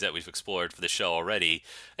the movies that we've explored for the show already.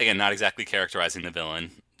 Again, not exactly characterizing the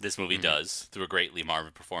villain. This movie does, through a great Lee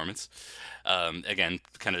Marvin performance. Again,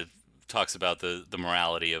 kind of talks about the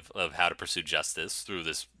morality of how to pursue justice through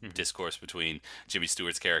this discourse between Jimmy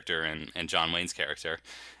Stewart's character and John Wayne's character.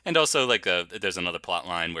 And also, like, there's another plot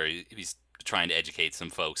line where he's trying to educate some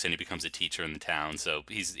folks, and he becomes a teacher in the town, so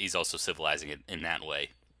he's also civilizing it in that way.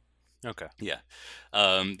 Okay. Yeah.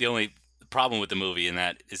 The only problem with the movie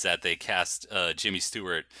is that they cast Jimmy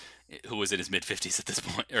Stewart, who was in his mid-50s at this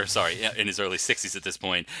point, or sorry, in his early 60s at this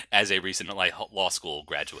point, as a recent law school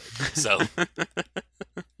graduate. So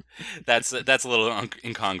that's a little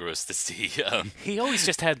incongruous to see. He always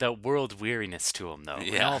just had that world weariness to him, though,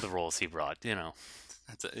 in Yeah. all the roles he brought, you know.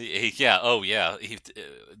 Yeah, oh yeah.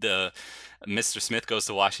 The Mr. Smith Goes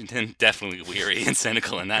to Washington, definitely weary and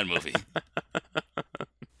cynical in that movie.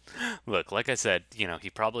 Look, like I said, you know, he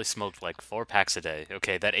probably smoked like 4 packs a day.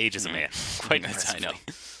 Okay, that ages a man quite I know. impressively.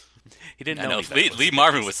 He didn't I know. know. any better. Lee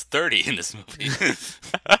Marvin was 30 in this movie.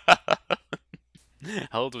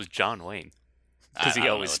 How old was John Wayne? I Because he don't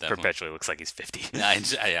know always at that point. perpetually looks like he's 50.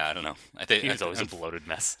 I don't know. I think He was always a bloated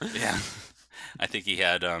mess. Yeah, I think he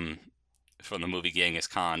had from the movie Genghis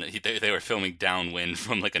Khan. They were filming downwind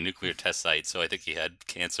from like a nuclear test site, so I think he had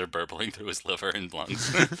cancer burbling through his liver and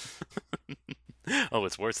lungs. Oh,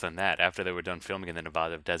 it's worse than that. After they were done filming in the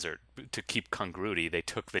Nevada desert, to keep congruity, they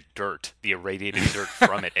took the dirt, the irradiated dirt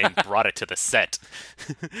from it, and brought it to the set.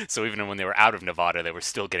 So even when they were out of Nevada, they were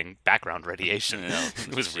still getting background radiation. No,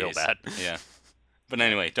 It was real jeez. bad. Yeah. But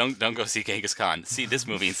anyway, don't go see Genghis Khan. See this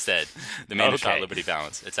movie instead. The Man Who Shot Okay. Liberty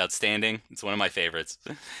Balance. It's outstanding. It's one of my favorites.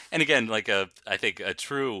 And again, like I think a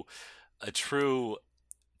true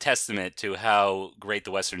testament to how great the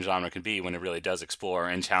Western genre can be when it really does explore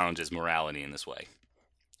and challenges morality in this way.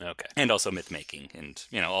 Okay. And also myth making and,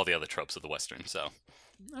 you know, all the other tropes of the Western. So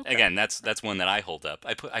Okay. again, that's one that I hold up.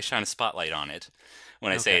 I shine a spotlight on it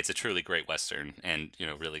when I say Okay. it's a truly great Western and, you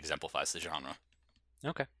know, really exemplifies the genre.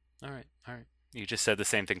 Okay. All right. You just said the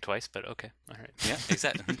same thing twice, but okay. All right. Yeah,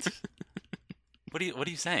 exactly. What are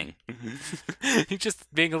you saying? You're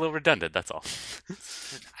just being a little redundant, that's all.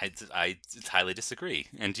 I highly disagree.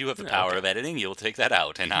 And you have the Yeah, power okay. of editing. You'll take that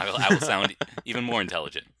out, and I will sound even more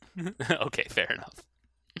intelligent. Okay, fair enough.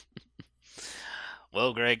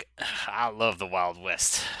 Well, Greg, I love the Wild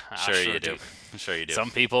West. I Sure you do. Sure you do.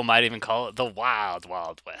 Some people might even call it the Wild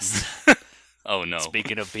Wild West. Oh no.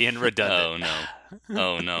 Speaking of being redundant. Oh no.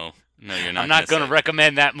 Oh no. No, you're not. I'm not going to say-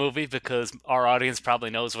 recommend that movie because our audience probably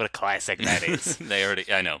knows what a classic that is.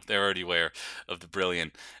 I know. They're already aware of the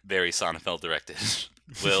brilliant Barry Sonnenfeld directed,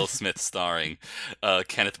 Will Smith starring,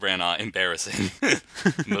 Kenneth Branagh embarrassing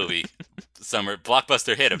movie, summer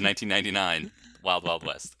blockbuster hit of 1999, Wild Wild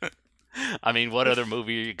West. I mean, what other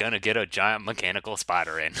movie are you going to get a giant mechanical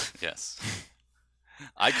spider in? Yes.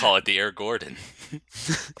 I call it the Air Gordon.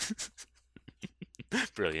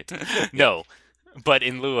 Brilliant. No, but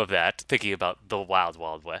in lieu of that, thinking about the Wild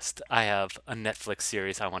Wild West, I have a Netflix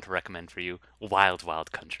series I want to recommend for you, Wild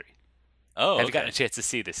Wild Country. Oh, Have you okay. gotten a chance to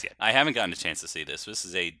see this yet? I haven't gotten a chance to see this. This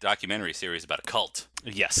is a documentary series about a cult.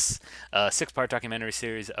 Yes. A 6-part documentary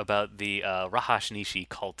series about the Rahashnishi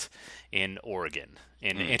cult in Oregon,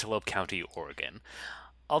 in Antelope County, Oregon.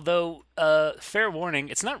 Although, fair warning,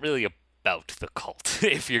 it's not really about the cult.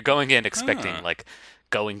 If you're going in expecting, like,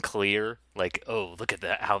 going clear, like, oh, look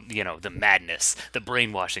at how, the madness, the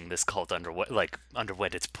brainwashing this cult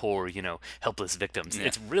underwent its poor, helpless victims. Yeah.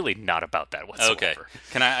 It's really not about that whatsoever. Okay.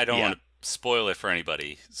 I don't Yeah. want to spoil it for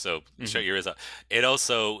anybody, so shut your ears up. It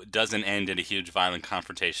also doesn't end in a huge violent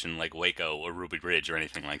confrontation like Waco or Ruby Ridge or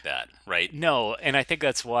anything like that, right? No, and I think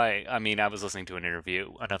that's why, I was listening to an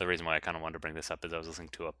interview. Another reason why I kind of wanted to bring this up is I was listening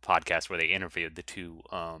to a podcast where they interviewed the two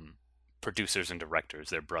producers and directors,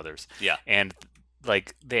 they're brothers. Yeah. And,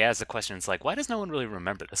 like, they asked the question, it's like, why does no one really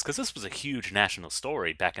remember this? Because this was a huge national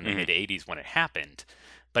story back in the mid-'80s when it happened.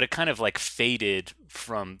 But it kind of, like, faded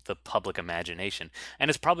from the public imagination. And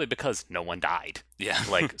it's probably because no one died. Yeah.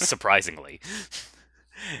 Like, surprisingly.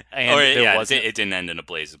 And it didn't end in a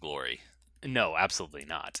blaze of glory. No, absolutely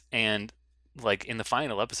not. And like in the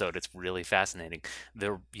final episode, it's really fascinating. They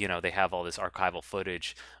have all this archival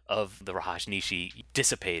footage of the Rahashnishi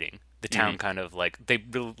dissipating. The town kind of like they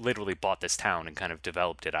literally bought this town and kind of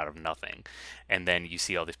developed it out of nothing. And then you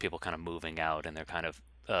see all these people kind of moving out and they're kind of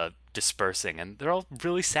dispersing and they're all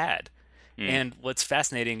really sad. And what's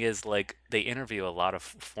fascinating is like they interview a lot of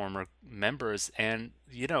former members and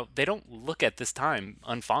they don't look at this time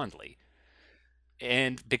unfondly.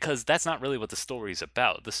 And because that's not really what the story is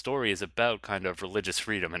about. The story is about kind of religious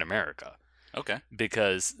freedom in America. Okay.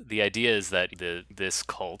 because the idea is that this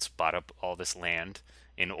cult bought up all this land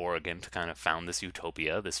in Oregon to kind of found this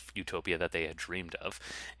utopia that they had dreamed of.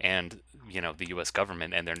 And, the U.S.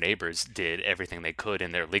 government and their neighbors did everything they could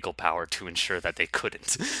in their legal power to ensure that they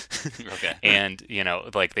couldn't. Okay. And,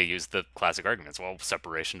 like they used the classic arguments, well,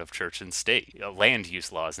 separation of church and state, land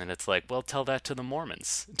use laws. And it's like, well, tell that to the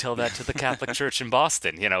Mormons. Tell that to the Catholic Church in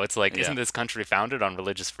Boston. It's like, Yeah. isn't this country founded on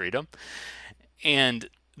religious freedom? And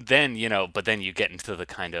then, but then you get into the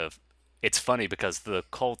kind of, it's funny because the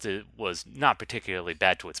cult was not particularly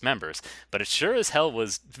bad to its members, but it sure as hell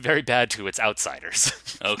was very bad to its outsiders.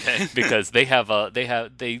 Okay. Because they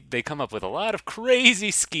come up with a lot of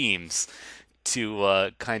crazy schemes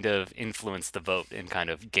to kind of influence the vote and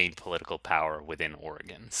kind of gain political power within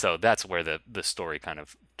Oregon. So that's where the story kind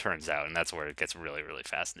of turns out, and that's where it gets really, really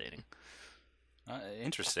fascinating.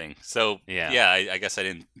 Interesting. So, Yeah. I guess I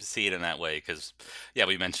didn't see it in that way because,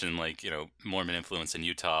 we mentioned Mormon influence in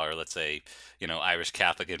Utah, or let's say, Irish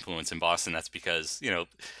Catholic influence in Boston. That's because,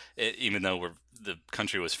 even though the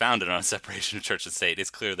country was founded on a separation of church and state, it's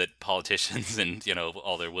clear that politicians and,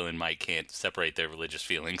 all their will and might can't separate their religious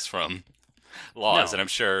feelings from laws. No. And I'm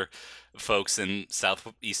sure folks in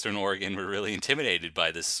southeastern Oregon were really intimidated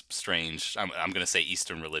by this strange, I'm going to say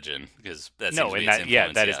Eastern religion, because that seems to be its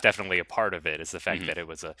influence. That is definitely a part of it, is the fact that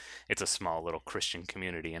it's a small little Christian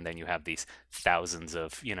community, and then you have these thousands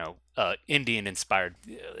of Indian inspired.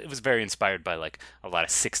 It was very inspired by like a lot of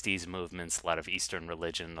 '60s movements, a lot of Eastern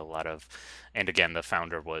religion, and again the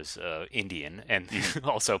founder was Indian, and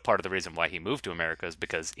also part of the reason why he moved to America is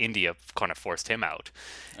because India kind of forced him out,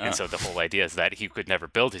 and so the whole idea is that he could never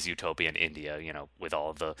build his utopia in India, with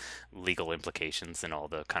all the legal implications and all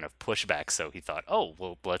the kind of pushback. So he thought, oh,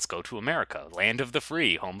 well, let's go to America, land of the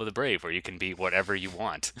free, home of the brave, where you can be whatever you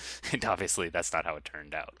want. And obviously that's not how it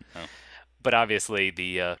turned out. Oh. But obviously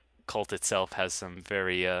the cult itself has some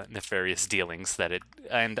very nefarious dealings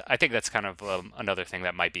and I think that's kind of another thing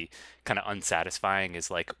that might be kind of unsatisfying, is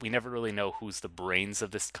like we never really know who's the brains of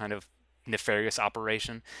this kind of nefarious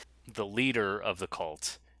operation. The leader of the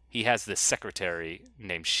cult, he has this secretary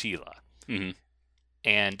named Sheila. Mm-hmm.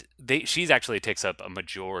 And she's actually takes up a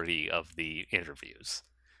majority of the interviews.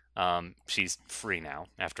 She's free now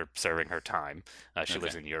after serving her time. She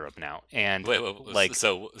lives in Europe now. And wait,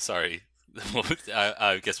 so sorry.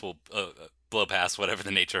 I guess we'll blow past whatever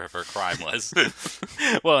the nature of her crime was.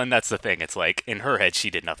 Well, and that's the thing. It's like in her head, she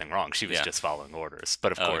did nothing wrong. She was just following orders.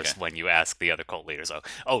 But of course, when you ask the other cult leaders,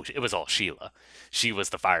 it was all Sheila. She was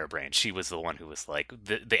the firebrand. She was the one who was like,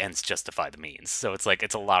 the ends justify the means. So it's like,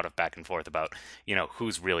 it's a lot of back and forth about,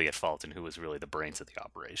 who's really at fault and who was really the brains of the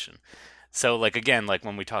operation. So like, again, like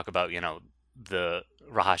when we talk about, the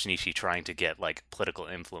Rahasnishi trying to get like political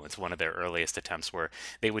influence, one of their earliest attempts were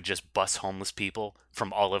they would just bus homeless people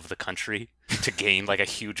from all over the country to gain like a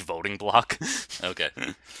huge voting block. Okay.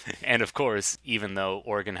 And of course, even though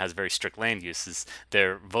Oregon has very strict land uses,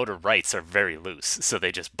 their voter rights are very loose. So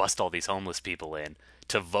they just bust all these homeless people in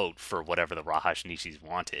to vote for whatever the Rahasnishis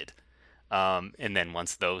wanted. And then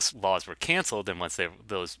once those laws were canceled, and once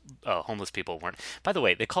those homeless people weren't... By the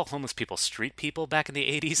way, they call homeless people street people back in the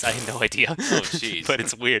 80s. I had no idea. Oh, jeez. But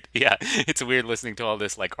it's weird. Yeah, it's weird listening to all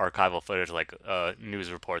this like archival footage, like news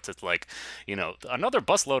reports. It's like, another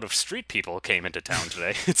busload of street people came into town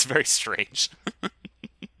today. It's very strange.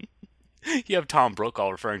 You have Tom Brokaw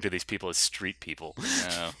referring to these people as street people.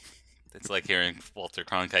 No. It's like hearing Walter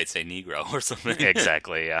Cronkite say Negro or something.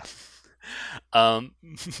 Exactly, yeah.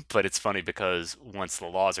 But it's funny because once the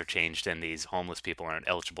laws are changed and these homeless people aren't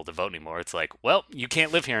eligible to vote anymore, it's like, well, you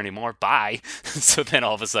can't live here anymore. Bye. So then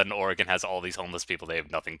all of a sudden Oregon has all these homeless people. They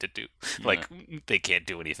have nothing to do. Like they can't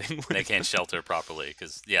do anything. They can't shelter properly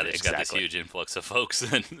because they just got this huge influx of folks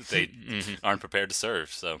and they aren't prepared to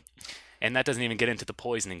serve. So. And that doesn't even get into the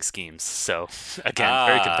poisoning schemes. So, again,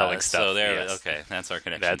 very compelling stuff. So there, yes. Okay, that's our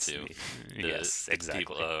connection to yes, exactly.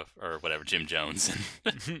 People, or whatever, Jim Jones.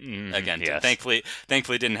 Again, yes. Thankfully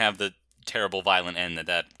didn't have the terrible violent end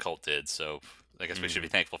that cult did. So I guess we should be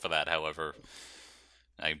thankful for that. However,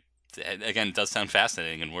 it does sound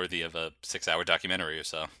fascinating and worthy of a 6-hour documentary or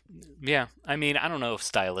so. Yeah, I mean, I don't know if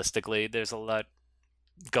stylistically there's a lot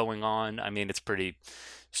going on. I mean, it's pretty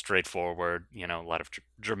straightforward, a lot of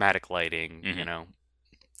dramatic lighting,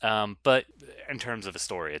 but in terms of the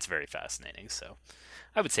story, it's very fascinating. So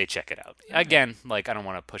I would say check it out. Again, like I don't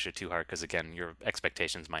want to push it too hard because again, your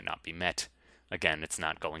expectations might not be met. Again, it's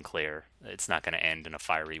not going clear. It's not going to end in a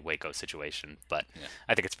fiery Waco situation, but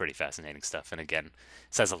I think it's pretty fascinating stuff. And again,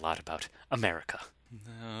 says a lot about America.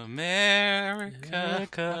 America.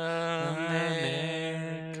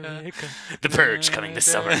 The Purge coming this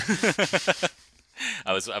summer.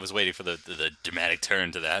 I was waiting for the dramatic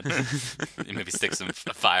turn to that. Maybe stick some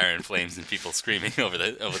fire and flames and people screaming over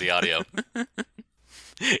the audio.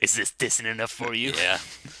 Is this dissonant enough for you? Yeah.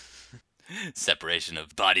 Separation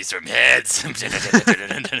of bodies from heads.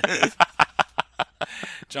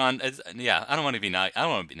 John, I don't want to be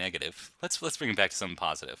negative. Let's bring it back to something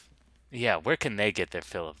positive. Yeah, where can they get their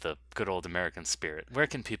fill of the good old American spirit? Where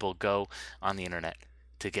can people go on the internet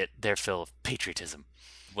to get their fill of patriotism?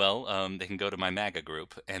 Well, they can go to my MAGA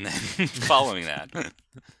group, and then following that,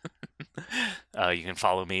 you can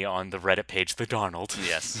follow me on the Reddit page, The Darnold.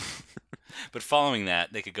 Yes. But following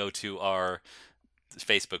that, they could go to our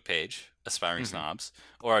Facebook page, Aspiring Snobs,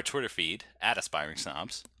 or our Twitter feed, @Aspiring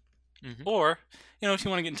Snobs. Or, if you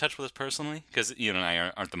want to get in touch with us personally, because you and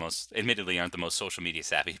I aren't the most social media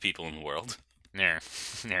savvy people in the world. Yeah.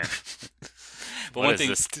 But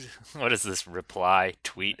what is this reply,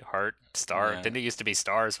 tweet, heart, star? Didn't it used to be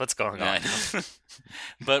stars? What's going on?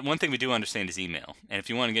 But one thing we do understand is email. And if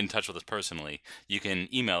you want to get in touch with us personally, you can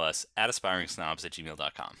email us at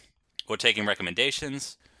aspiringsnobs@gmail.com. We're taking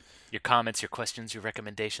recommendations. Your comments, your questions, your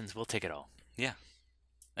recommendations, we'll take it all. Yeah.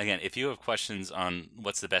 Again, if you have questions on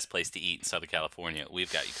what's the best place to eat in Southern California,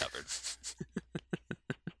 we've got you covered.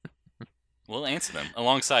 We'll answer them,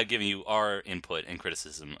 alongside giving you our input and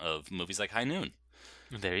criticism of movies like High Noon.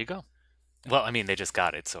 There you go. Well, I mean, they just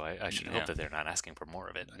got it, so I should hope that they're not asking for more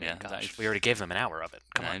of it. I mean, gosh, we already gave them an hour of it.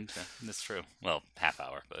 Come on. That's true. Well, half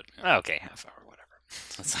hour, but... Okay, half hour, whatever.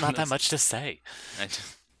 It's not that much to say.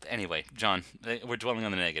 Anyway, John, we're dwelling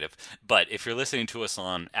on the negative. But if you're listening to us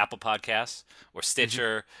on Apple Podcasts or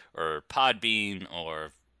Stitcher or Podbean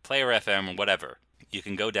or Player FM or whatever, you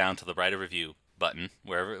can go down to the Write a Review button,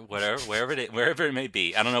 wherever it may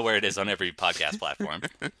be. I don't know where it is on every podcast platform.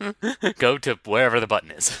 Go to wherever the button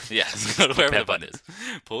is. Yes, go to wherever the button is.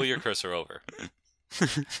 Pull your cursor over.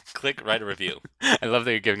 Click Write a Review. I love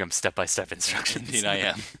that you're giving them step-by-step instructions. Indeed, I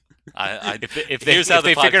am. If they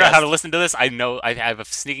figured out how to listen to this, I have a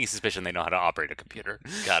sneaking suspicion they know how to operate a computer.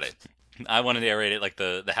 Got it. I want to narrate it like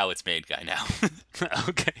the How It's Made guy now.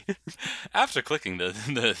 Okay. After clicking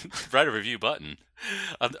the Write a Review button,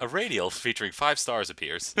 a radial featuring 5 stars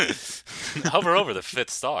appears. Hover over the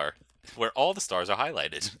 5th star, where all the stars are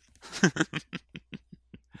highlighted.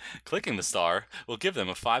 Clicking the star will give them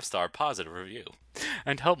a 5-star positive review.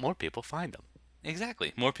 And help more people find them.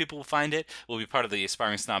 Exactly. More people will find it. We'll be part of the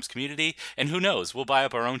Aspiring Snobs community. And who knows, we'll buy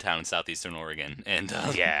up our own town in southeastern Oregon. And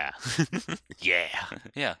yeah.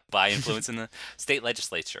 Yeah. Buy influence in the state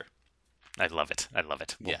legislature. I love it.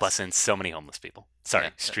 We'll bus in so many homeless people. Sorry,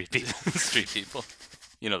 street people. Street people.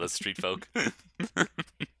 You know, those street folk.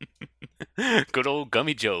 Good old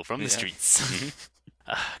Gummy Joe from the streets.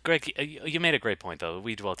 Greg, you made a great point, though.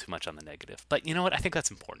 We dwell too much on the negative. But you know what? I think that's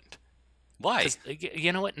important. Why?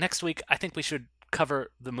 You know what? Next week, I think we should cover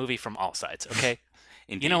the movie from all sides, okay?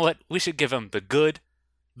 Indeed. You know what? We should give them the good,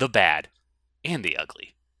 the bad, and the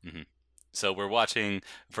ugly. Mm-hmm. So we're watching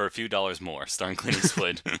For a Few Dollars More, starring Clint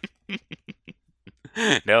Eastwood.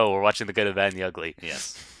 No, we're watching The Good, the Bad, and the Ugly.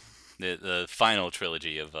 Yes. The final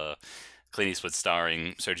trilogy of Clint Eastwood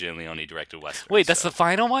starring Sergio Leone directed westerns. Wait, that's the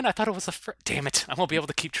final one? I thought it was the first. Damn it! I won't be able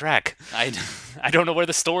to keep track. I don't know where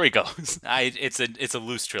the story goes. It's a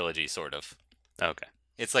loose trilogy, sort of. Okay.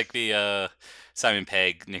 It's like the Simon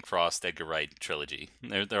Pegg, Nick Frost, Edgar Wright trilogy.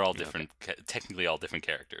 They're all different, technically all different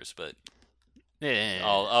characters, but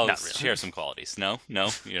I'll not really. share some qualities. No,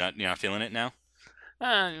 you're not feeling it now.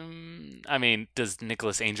 I mean, does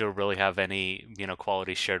Nicholas Angel really have any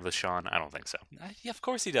qualities shared with Sean? I don't think so. Yeah, of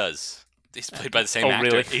course he does. He's played by the same actor.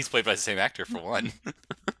 Really? He's played by the same actor for one.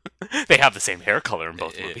 They have the same hair color in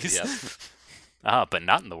both movies. Yep. But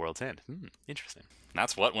not in The World's End. Interesting.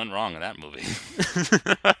 That's what went wrong in that movie.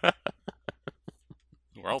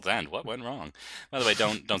 World's End. What went wrong? By the way,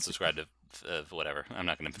 don't subscribe to whatever. I'm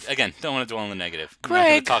not going to. Again, don't want to dwell on the negative. Greg, I'm not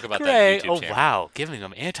going to talk about that YouTube channel. Wow, giving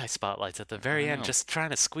them anti-spotlights at the very end, just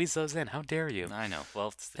trying to squeeze those in. How dare you? I know.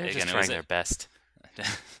 Well, they're just trying their best.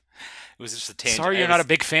 It was just a tangent. Sorry, you're not a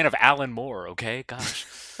big fan of Alan Moore. Okay, gosh.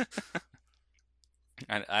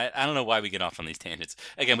 I don't know why we get off on these tangents.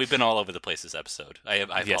 Again, we've been all over the place this episode. I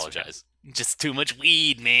apologize. Just too much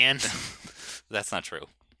weed, man. That's not true.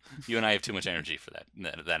 You and I have too much energy for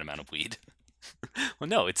that amount of weed. Well,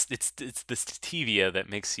 no, it's the stevia that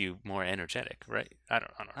makes you more energetic, right? I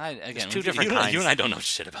don't know. Again, two different kinds. You and I don't know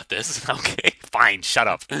shit about this. Okay, fine, shut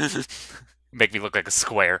up. Make me look like a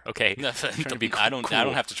square, okay? To be I don't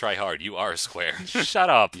have to try hard. You are a square. Shut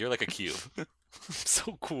up. You're like a cube. I'm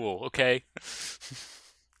so cool, okay?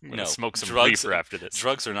 No, smoke some drugs reefer after this.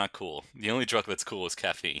 Drugs are not cool. The only drug that's cool is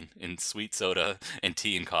caffeine and sweet soda and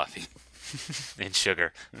tea and coffee. And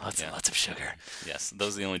sugar. Lots and lots of sugar. Yes,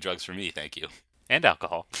 those are the only drugs for me, thank you. And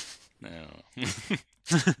alcohol. No.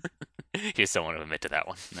 You just don't want to admit to that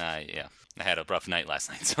one. Yeah. I had a rough night last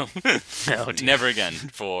night, so Oh, dear. never again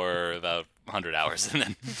for about 100 hours, and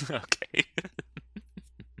then Okay.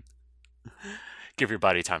 Give your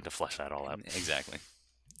body time to flush that all out. exactly.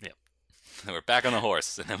 Yep. Then we're back on the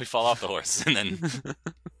horse, and then we fall off the horse, and then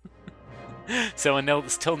So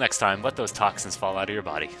until next time, let those toxins fall out of your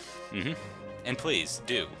body. and please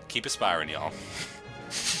do keep aspiring, y'all.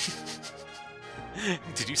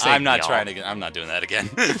 Did you say I'm not y'all? trying to. I'm not doing that again.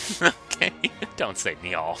 Okay. Don't say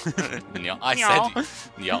y'all. Y'all. I said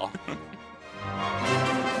y'all.